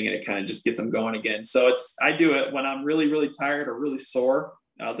everything, and it kind of just gets them going again. So I do it when I'm really, really tired or really sore.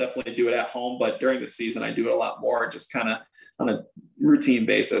 I'll definitely do it at home, but during the season, I do it a lot more, just kind of on a routine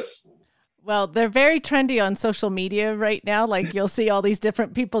basis. Well, they're very trendy on social media right now. Like you'll see all these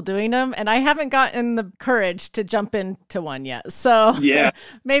different people doing them, and I haven't gotten the courage to jump into one yet. So Yeah,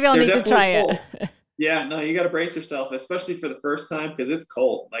 maybe I'll need to try cold. it. Yeah, no, you got to brace yourself, especially for the first time, because it's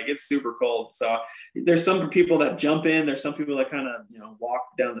cold. Like it's super cold. So there's some people that jump in. There's some people that kind of,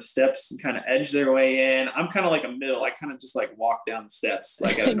 walk down the steps and kind of edge their way in. I'm kind of like a middle. I kind of just like walk down the steps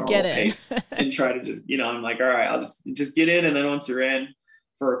like at a normal pace and try to just, I'm like, all right, I'll just get in. And then once you're in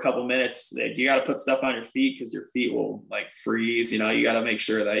for a couple minutes, like, you got to put stuff on your feet because your feet will like freeze. You got to make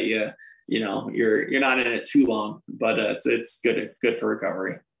sure that you're not in it too long, but it's good for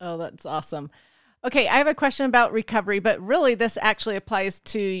recovery. Oh, that's awesome. Okay, I have a question about recovery, but really this actually applies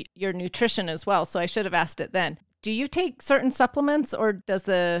to your nutrition as well. So I should have asked it then. Do you take certain supplements, or does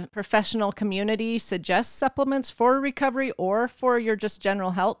the professional community suggest supplements for recovery or for your just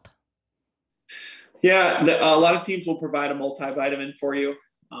general health? Yeah, a lot of teams will provide a multivitamin for you.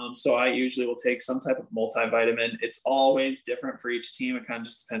 So I usually will take some type of multivitamin. It's always different for each team. It kind of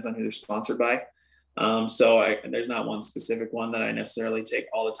just depends on who they're sponsored by. There's not one specific one that I necessarily take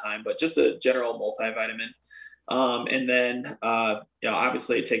all the time, but just a general multivitamin. And then,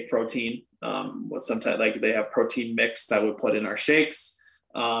 obviously take protein. Sometimes like they have protein mix that we put in our shakes.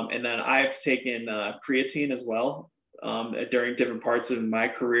 And then I've taken creatine as well. During different parts of my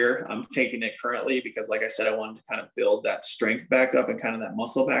career. I'm taking it currently because, like I said, I wanted to kind of build that strength back up and kind of that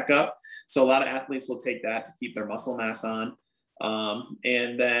muscle back up. So a lot of athletes will take that to keep their muscle mass on.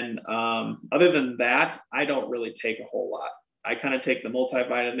 And then other than that, I don't really take a whole lot. I kind of take the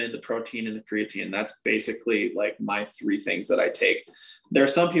multivitamin, the protein, and the creatine. That's basically like my three things that I take. There are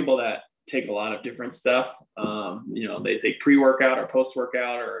some people that take a lot of different stuff. They take pre-workout or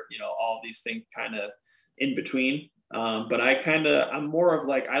post-workout or, all these things kind of in between. But I'm more of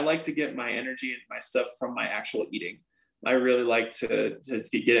like, I like to get my energy and my stuff from my actual eating. I really like to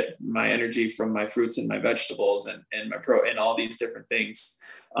get my energy from my fruits and my vegetables and my and all these different things.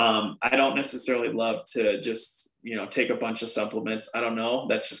 I don't necessarily love to just, take a bunch of supplements. I don't know.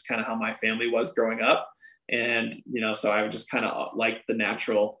 That's just kind of how my family was growing up. And, so I would just kind of like the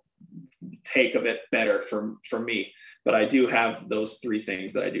natural take of it better for me. But I do have those three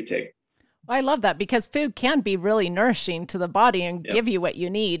things that I do take. Well, I love that because food can be really nourishing to the body and Yep. give you what you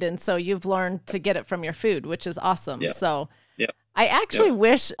need. And so you've learned to get it from your food, which is awesome. Yep. So Yep. I actually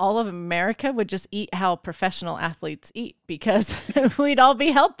wish all of America would just eat how professional athletes eat because we'd all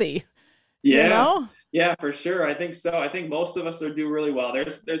be healthy. Yeah. Yeah, for sure. I think so. I think most of us do really well.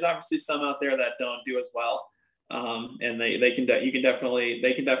 There's obviously some out there that don't do as well. And they can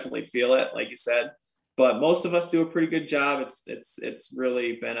definitely feel it, like you said. But most of us do a pretty good job. It's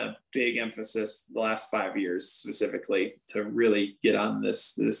really been a big emphasis the last 5 years specifically to really get on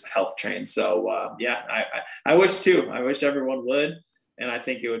this health train. So I wish too. I wish everyone would, and I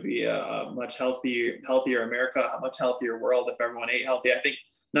think it would be a much healthier America, a much healthier world if everyone ate healthy. I think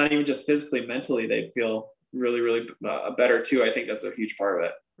not even just physically, mentally, they'd feel really, really better too. I think that's a huge part of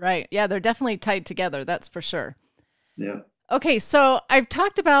it. Right. Yeah, they're definitely tied together. That's for sure. Yeah. Okay, so I've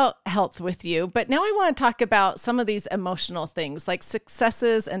talked about health with you, but now I want to talk about some of these emotional things like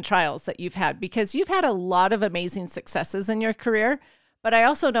successes and trials that you've had, because you've had a lot of amazing successes in your career. But I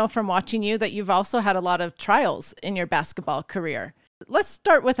also know from watching you that you've also had a lot of trials in your basketball career. Let's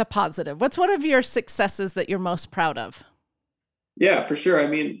start with a positive. What's one of your successes that you're most proud of? Yeah, for sure. I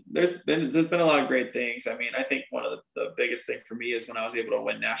mean, there's been a lot of great things. I mean, I think one of the biggest thing for me is when I was able to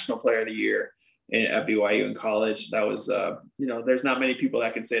win National Player of the Year at BYU in college. That was, there's not many people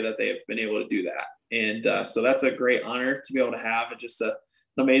that can say that they have been able to do that. And so that's a great honor to be able to have, and just an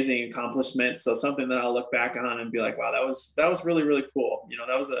amazing accomplishment. So something that I'll look back on and be like, wow, that was really, really cool.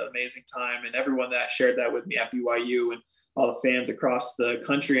 That was an amazing time. And everyone that shared that with me at BYU and all the fans across the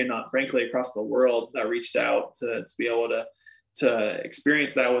country and not frankly across the world that reached out to be able to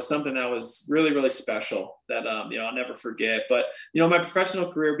experience that was something that was really, really special that, I'll never forget. But, my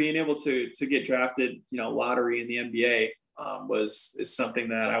professional career, being able to get drafted, lottery in the NBA, is something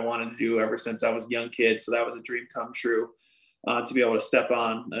that I wanted to do ever since I was a young kid. So that was a dream come true, to be able to step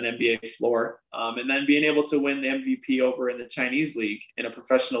on an NBA floor, and then being able to win the MVP over in the Chinese league, in a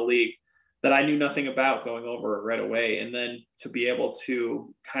professional league that I knew nothing about going over right away. And then to be able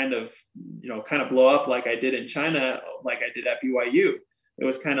to kind of blow up like I did in China, like I did at BYU. It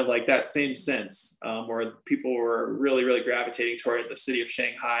was kind of like that same sense, where people were really, really gravitating toward the city of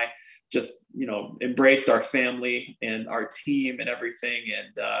Shanghai, just, embraced our family and our team and everything.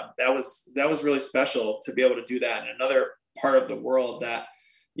 And that was really special to be able to do that in another part of the world that,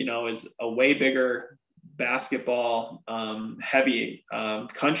 is a way bigger basketball heavy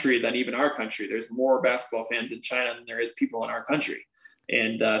country than even our country. There's more basketball fans in China than there is people in our country.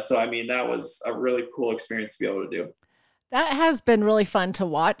 And so, that was a really cool experience to be able to do. That has been really fun to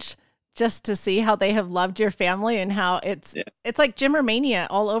watch, just to see how they have loved your family and how it's like Jimmermania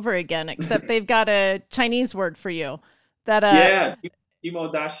all over again, except they've got a Chinese word for you. Jimo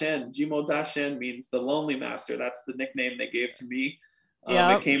Dashen. Jimo Dashen means the lonely master. That's the nickname they gave to me.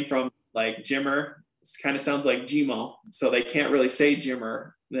 It came from like Jimmer. It kind of sounds like Jimo, so they can't really say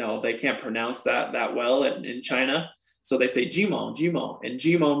Jimmer. They can't pronounce that well in China, so they say Jimo, and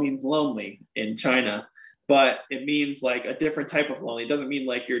Jimo means lonely in China, but it means like a different type of lonely. It doesn't mean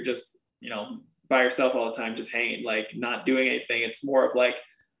like you're just by yourself all the time, just hanging, like not doing anything. It's more of like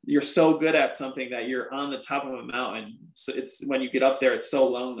you're so good at something that you're on the top of a mountain. So it's when you get up there, it's so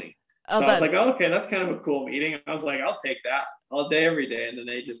lonely. So I was like, oh, okay, that's kind of a cool meeting. I was like, I'll take that all day, every day. And then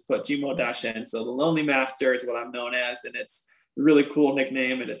they just put Jimo Dashen. So the Lonely Master is what I'm known as. And it's a really cool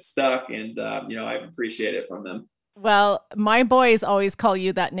nickname, and it's stuck. And, I appreciate it from them. Well, my boys always call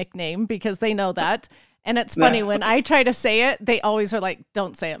you that nickname because they know that. And it's funny, when I try to say it, they always are like,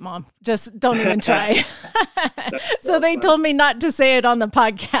 don't say it, Mom. Just don't even try. So they told me not to say it on the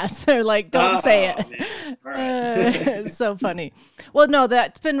podcast. They're like, don't say it. All right. It's so funny. Well, no,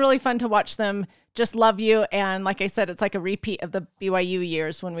 that's been really fun to watch them just love you. And like I said, it's like a repeat of the BYU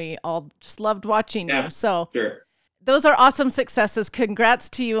years when we all just loved watching you. So sure. Those are awesome successes. Congrats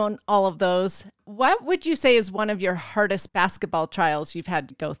to you on all of those. What would you say is one of your hardest basketball trials you've had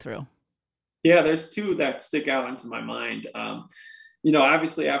to go through? Yeah, there's two that stick out into my mind.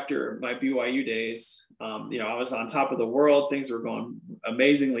 Obviously after my BYU days, I was on top of the world. Things were going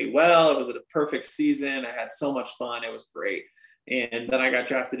amazingly well. It was a perfect season. I had so much fun. It was great. And then I got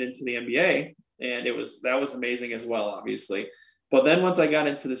drafted into the NBA, and that was amazing as well, obviously. But then once I got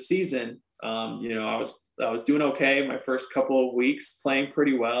into the season, I was doing okay my first couple of weeks, playing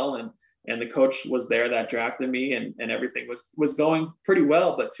pretty well, and the coach was there that drafted me, and everything was going pretty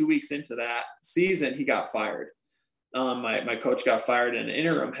well. But 2 weeks into that season, he got fired. My coach got fired, and an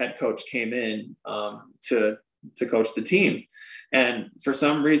interim head coach came in to coach the team. And for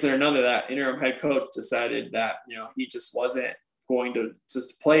some reason or another, that interim head coach decided that, he just wasn't going to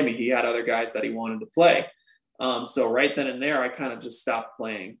just play me. He had other guys that he wanted to play. So right then and there, I kind of just stopped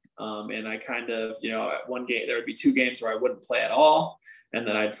playing. And I kind of, at one game, there would be 2 games where I wouldn't play at all. And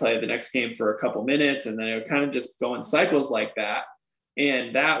then I'd play the next game for a couple minutes, and then it would kind of just go in cycles like that.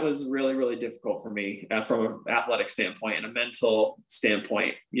 And that was really, really difficult for me from an athletic standpoint and a mental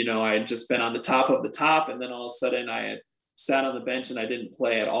standpoint. I had just been on the top of the top, and then all of a sudden I had sat on the bench and I didn't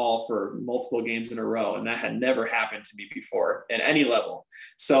play at all for multiple games in a row. And that had never happened to me before at any level.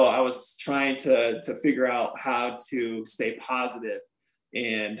 So I was trying to figure out how to stay positive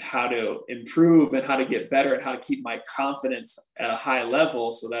and how to improve and how to get better and how to keep my confidence at a high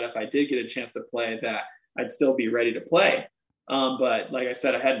level, so that if I did get a chance to play, that I'd still be ready to play. But like I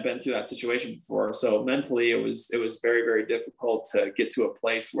said, I hadn't been through that situation before. So mentally it was very, very difficult to get to a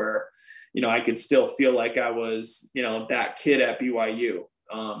place where, I could still feel like I was, that kid at BYU,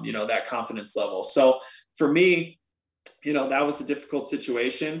 that confidence level. So for me, that was a difficult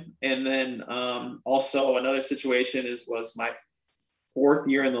situation. And then also another situation was my 4th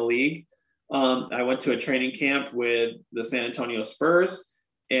year in the league. I went to a training camp with the San Antonio Spurs.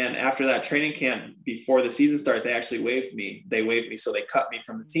 And after that training camp, before the season started, they actually waived me. So they cut me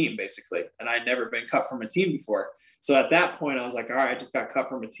from the team, basically. And I'd never been cut from a team before. So at that point, I was like, all right, I just got cut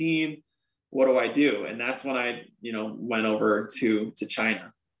from a team. What do I do? And that's when I, went over to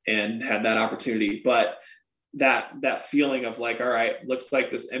China and had that opportunity. But that feeling of like, all right, looks like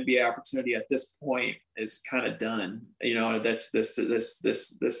this NBA opportunity at this point is kind of done.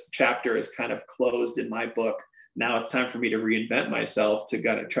 This chapter is kind of closed in my book. Now it's time for me to reinvent myself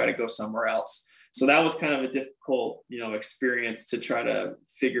to try to go somewhere else. So that was kind of a difficult, experience to try to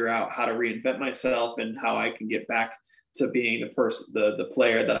figure out how to reinvent myself and how I can get back to being the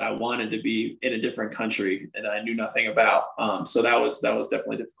player that I wanted to be in a different country and I knew nothing about. So that was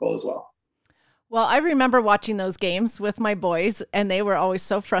definitely difficult as well. Well, I remember watching those games with my boys, and they were always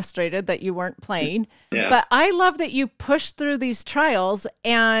so frustrated that you weren't playing. Yeah. But I love that you pushed through these trials,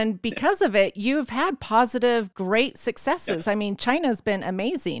 and because of it, you've had positive, great successes. Yes. I mean, China's been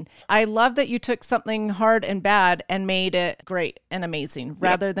amazing. I love that you took something hard and bad and made it great and amazing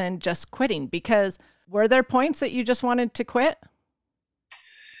rather than just quitting. Because were there points that you just wanted to quit?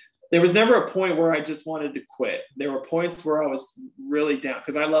 There was never a point where I just wanted to quit. There were points where I was really down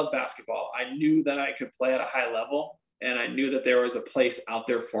because I love basketball. I knew that I could play at a high level, and I knew that there was a place out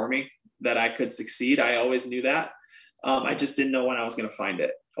there for me that I could succeed. I always knew that. I just didn't know when I was going to find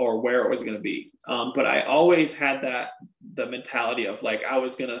it or where it was going to be. But I always had the mentality of like, I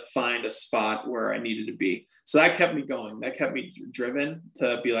was going to find a spot where I needed to be. So that kept me going. That kept me driven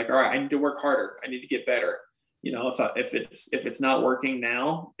to be like, all right, I need to work harder. I need to get better. If it's not working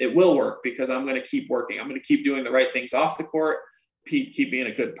now, it will work because I'm going to keep working. I'm going to keep doing the right things off the court, keep being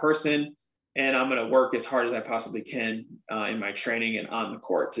a good person. And I'm going to work as hard as I possibly can in my training and on the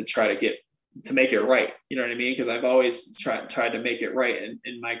court to try to make it right. You know what I mean? Because I've always tried to make it right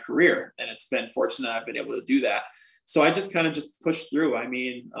in my career. And it's been fortunate I've been able to do that. So I just kind of pushed through. I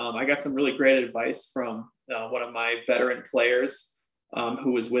mean, I got some really great advice from one of my veteran players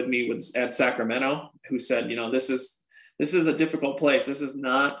who was with me at Sacramento, who said, this is a difficult place. This is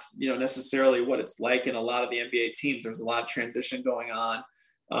not, necessarily what it's like in a lot of the NBA teams. There's a lot of transition going on,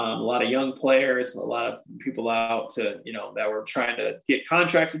 a lot of young players, a lot of people out to, that were trying to get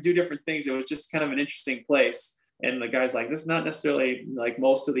contracts and do different things. It was just kind of an interesting place. And the guy's like, this is not necessarily like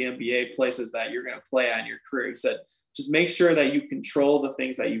most of the NBA places that you're going to play on your career. He said, just make sure that you control the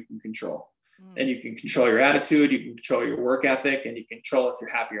things that you can control. And you can control your attitude, you can control your work ethic, and you can control if you're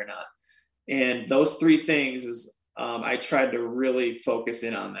happy or not. And those three things is I tried to really focus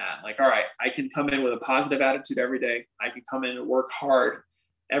in on that. Like, all right, I can come in with a positive attitude every day. I can come in and work hard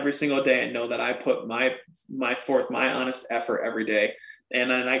every single day and know that I put my honest effort every day.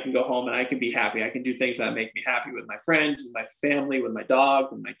 And then I can go home and I can be happy. I can do things that make me happy with my friends, with my family, with my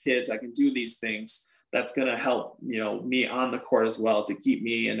dog, with my kids. I can do these things. That's going to help, me on the court as well to keep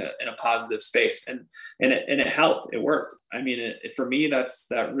me in a positive space. And it helped. It worked. I mean, for me,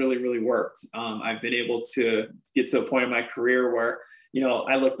 that really, really worked. I've been able to get to a point in my career where,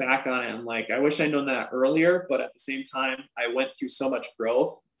 I look back on it and like, I wish I'd known that earlier, but at the same time, I went through so much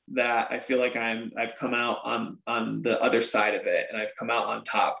growth that I feel like I've come out on the other side of it, and I've come out on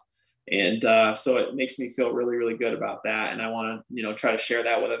top. And so it makes me feel really, really good about that. And I want to, try to share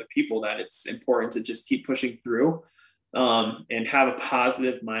that with other people, that it's important to just keep pushing through and have a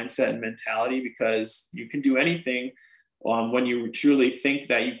positive mindset and mentality, because you can do anything when you truly think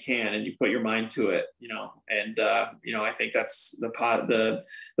that you can and you put your mind to it, and I think that's the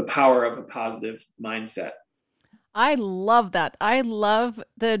power of a positive mindset. I love that. I love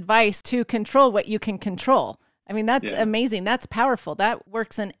the advice to control what you can control. I mean, that's amazing. That's powerful. That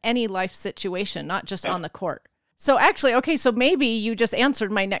works in any life situation, not just on the court. So actually, okay, so maybe you just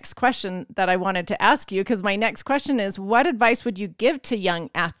answered my next question that I wanted to ask you, because my next question is, what advice would you give to young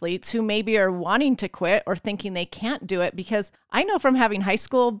athletes who maybe are wanting to quit or thinking they can't do it? Because I know from having high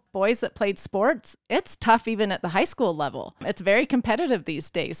school boys that played sports, it's tough even at the high school level. It's very competitive these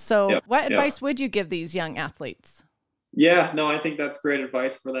days. So what advice would you give these young athletes? Yeah, no, I think that's great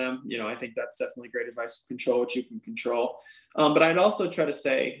advice for them. I think that's definitely great advice. Control what you can control. But I'd also try to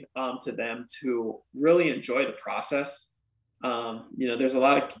say to them to really enjoy the process. There's a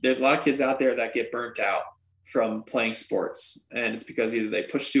lot of kids out there that get burnt out from playing sports, and it's because either they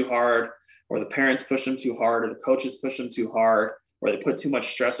push too hard, or the parents push them too hard, or the coaches push them too hard, or they put too much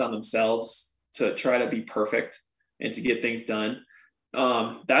stress on themselves to try to be perfect and to get things done.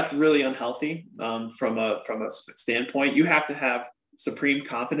 That's really unhealthy from a standpoint. You have to have supreme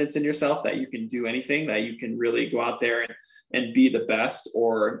confidence in yourself that you can do anything, that you can really go out there and be the best,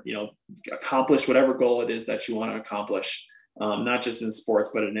 or accomplish whatever goal it is that you want to accomplish, not just in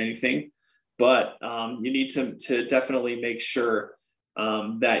sports but in anything. But you need to definitely make sure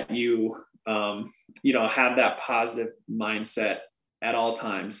that you have that positive mindset at all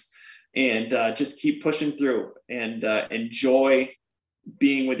times, and just keep pushing through, and enjoy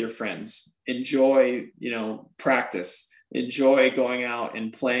being with your friends, enjoy, practice, enjoy going out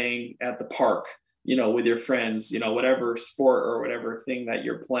and playing at the park, with your friends, whatever sport or whatever thing that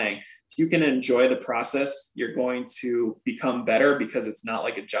you're playing. If you can enjoy the process, you're going to become better, because it's not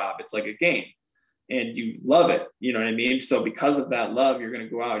like a job, it's like a game, and you love it. You know what I mean? So because of that love, you're going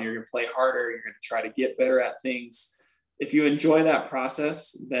to go out and you're going to play harder. You're going to try to get better at things. If you enjoy that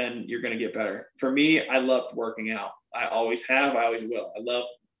process, then you're going to get better. For me, I loved working out. I always have. I always will. I love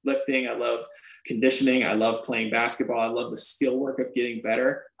lifting. I love conditioning. I love playing basketball. I love the skill work of getting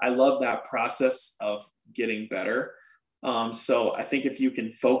better. I love that process of getting better. So I think if you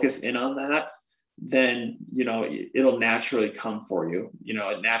can focus in on that, then, it'll naturally come for you.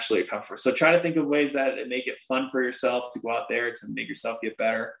 It naturally comes for. So try to think of ways that make it fun for yourself to go out there to make yourself get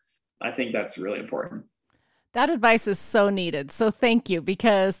better. I think that's really important. That advice is so needed. So thank you,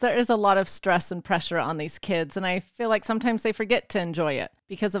 because there is a lot of stress and pressure on these kids. And I feel like sometimes they forget to enjoy it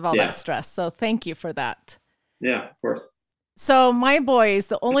because of all that stress. So thank you for that. Yeah, of course. So my boys,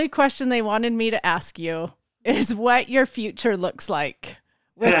 the only question they wanted me to ask you is what your future looks like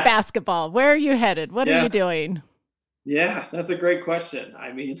with basketball. Where are you headed? What are you doing? Yeah, that's a great question.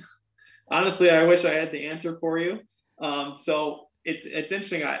 I mean, honestly, I wish I had the answer for you. So it's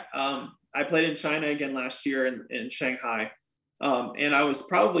interesting. I played in China again last year in Shanghai. And I was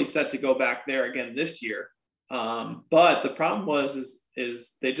probably set to go back there again this year. But the problem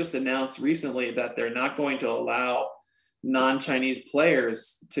is they just announced recently that they're not going to allow non-Chinese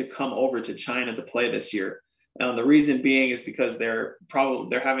players to come over to China to play this year. The reason being is because they're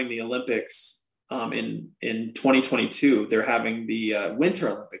having the Olympics in 2022. They're having the Winter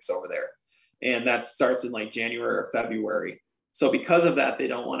Olympics over there, and that starts in like January or February. So because of that, they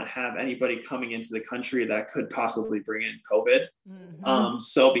don't want to have anybody coming into the country that could possibly bring in COVID. Mm-hmm.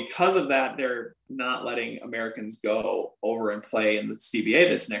 So because of that, they're not letting Americans go over and play in the CBA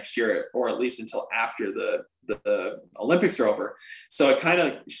this next year, or at least until after the Olympics are over. So it kind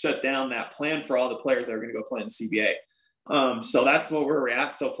of shut down that plan for all the players that are going to go play in the CBA. So that's where we're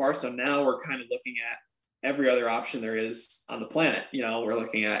at so far. So now we're kind of looking at every other option there is on the planet. We're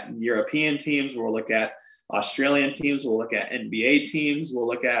looking at European teams, we'll look at Australian teams, we'll look at NBA teams, we'll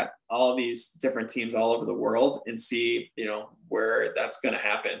look at all these different teams all over the world and see, where that's going to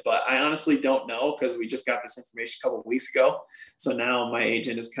happen. But I honestly don't know, because we just got this information a couple of weeks ago. So now my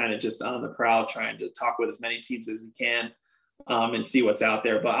agent is kind of just on the prowl trying to talk with as many teams as he can and see what's out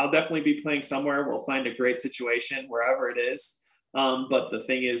there. But I'll definitely be playing somewhere. We'll find a great situation wherever it is. But the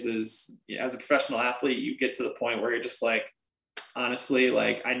thing is as a professional athlete, you get to the point where you're just like, honestly,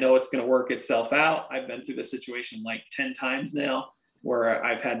 like, I know it's going to work itself out. I've been through this situation like 10 times now, where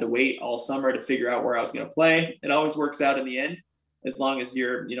I've had to wait all summer to figure out where I was going to play. It always works out in the end, as long as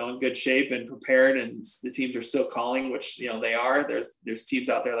you're, in good shape and prepared, and the teams are still calling, which, they are. There's teams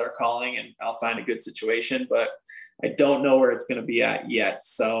out there that are calling, and I'll find a good situation, but I don't know where it's going to be at yet.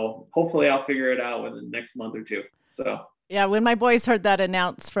 So hopefully I'll figure it out within the next month or two. So. Yeah, when my boys heard that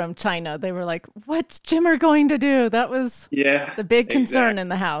announced from China, they were like, what's Jimmer going to do? That was the big concern in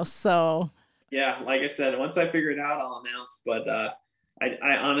the house. So yeah, like I said, once I figure it out, I'll announce. But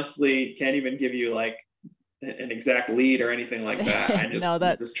I honestly can't even give you like an exact lead or anything like that. I'm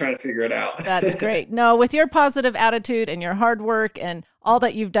just trying to figure it out. That's great. No, with your positive attitude and your hard work and all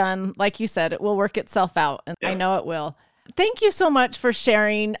that you've done, like you said, it will work itself out. And I know it will. Thank you so much for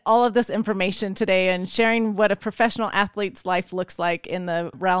sharing all of this information today and sharing what a professional athlete's life looks like in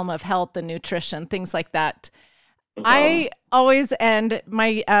the realm of health and nutrition, things like that. I always end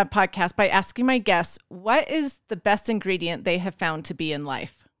my podcast by asking my guests, what is the best ingredient they have found to be in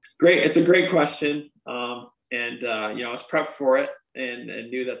life? Great. It's a great question. I was prepped for it and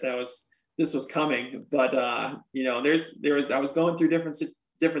knew that this was coming, but I was going through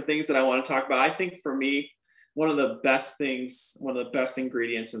different things that I want to talk about. I think for me, one of the best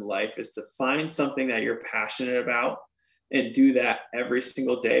ingredients in life is to find something that you're passionate about and do that every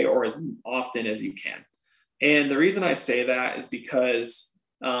single day or as often as you can. And the reason I say that is because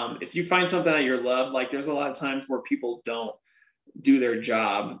if you find something that you love, like there's a lot of times where people don't do their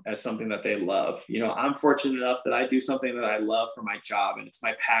job as something that they love. I'm fortunate enough that I do something that I love for my job, and it's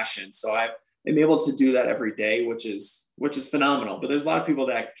my passion. So I am able to do that every day, which is phenomenal. But there's a lot of people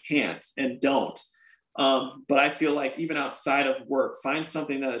that can't and don't. But I feel like even outside of work, find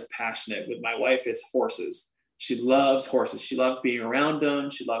something that is passionate. With my wife, it's horses. She loves horses. She loves being around them.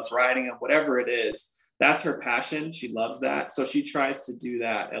 She loves riding them, whatever it is. That's her passion. She loves that. So she tries to do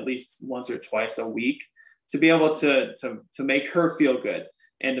that at least once or twice a week to be able to make her feel good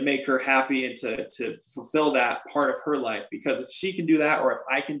and to make her happy and to fulfill that part of her life. Because if she can do that, or if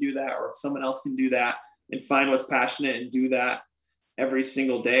I can do that, or if someone else can do that and find what's passionate and do that every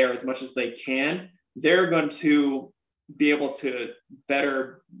single day or as much as they can, they're going to be able to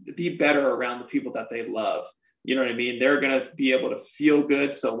be better around the people that they love. You know what I mean? They're going to be able to feel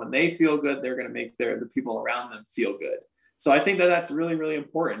good. So when they feel good, they're going to make the people around them feel good. So I think that that's really, really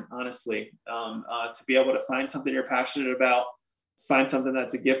important, honestly, to be able to find something you're passionate about, find something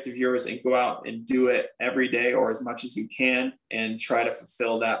that's a gift of yours, and go out and do it every day or as much as you can, and try to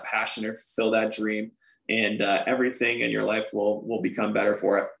fulfill that passion or fulfill that dream and everything in your life will become better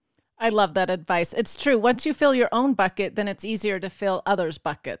for it. I love that advice. It's true. Once you fill your own bucket, then it's easier to fill others'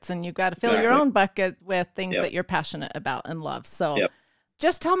 buckets, and you've got to fill your own bucket with things that you're passionate about and love. So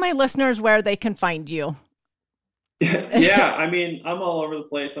just tell my listeners where they can find you. Yeah, I mean, I'm all over the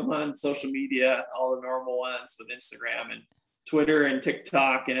place. I'm on social media, all the normal ones with Instagram and Twitter and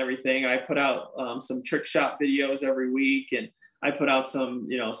TikTok and everything. I put out some trick shot videos every week, and I put out some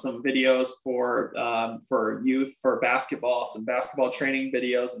videos for youth, for basketball, some basketball training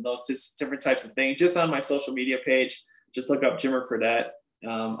videos, and those two different types of things. Just on my social media page, just look up Jimmer Fredette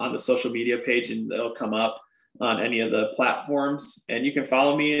on the social media page, and it'll come up on any of the platforms. And you can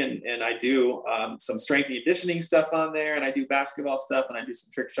follow me, and I do some strength and conditioning stuff on there, and I do basketball stuff, and I do some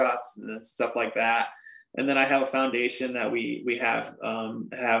trick shots and stuff like that. And then I have a foundation that we have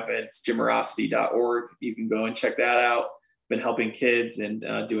it's jimmerosity.org. You can go and check that out. Been helping kids and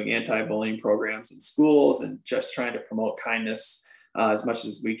doing anti-bullying programs in schools, and just trying to promote kindness as much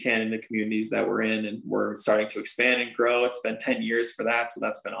as we can in the communities that we're in. And we're starting to expand and grow. It's been 10 years for that, so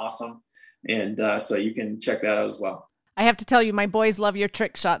that's been awesome. And so you can check that out as well. I have to tell you, my boys love your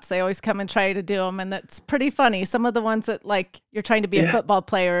trick shots. They always come and try to do them, and that's pretty funny. Some of the ones that, like, you're trying to be a football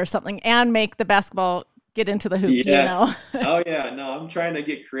player or something and make the basketball get into the hoop, you know? Oh yeah, no, I'm trying to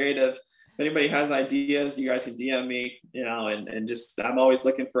get creative. If anybody has ideas, you guys can DM me, and just, I'm always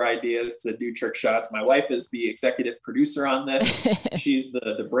looking for ideas to do trick shots. My wife is the executive producer on this. She's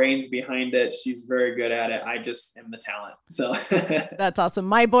the brains behind it. She's very good at it. I just am the talent. So that's awesome.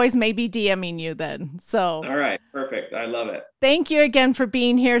 My boys may be DMing you then. So all right, perfect. I love it. Thank you again for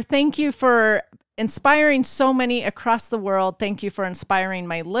being here. Thank you for inspiring so many across the world. Thank you for inspiring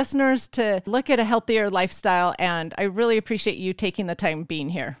my listeners to look at a healthier lifestyle. And I really appreciate you taking the time being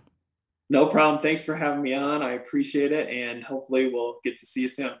here. No problem. Thanks for having me on. I appreciate it. And hopefully we'll get to see you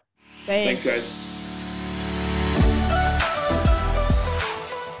soon. Thanks guys.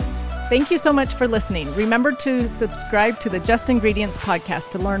 Thank you so much for listening. Remember to subscribe to the Just Ingredients podcast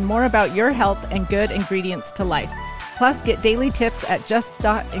to learn more about your health and good ingredients to life. Plus, get daily tips at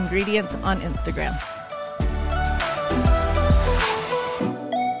just.ingredients on Instagram.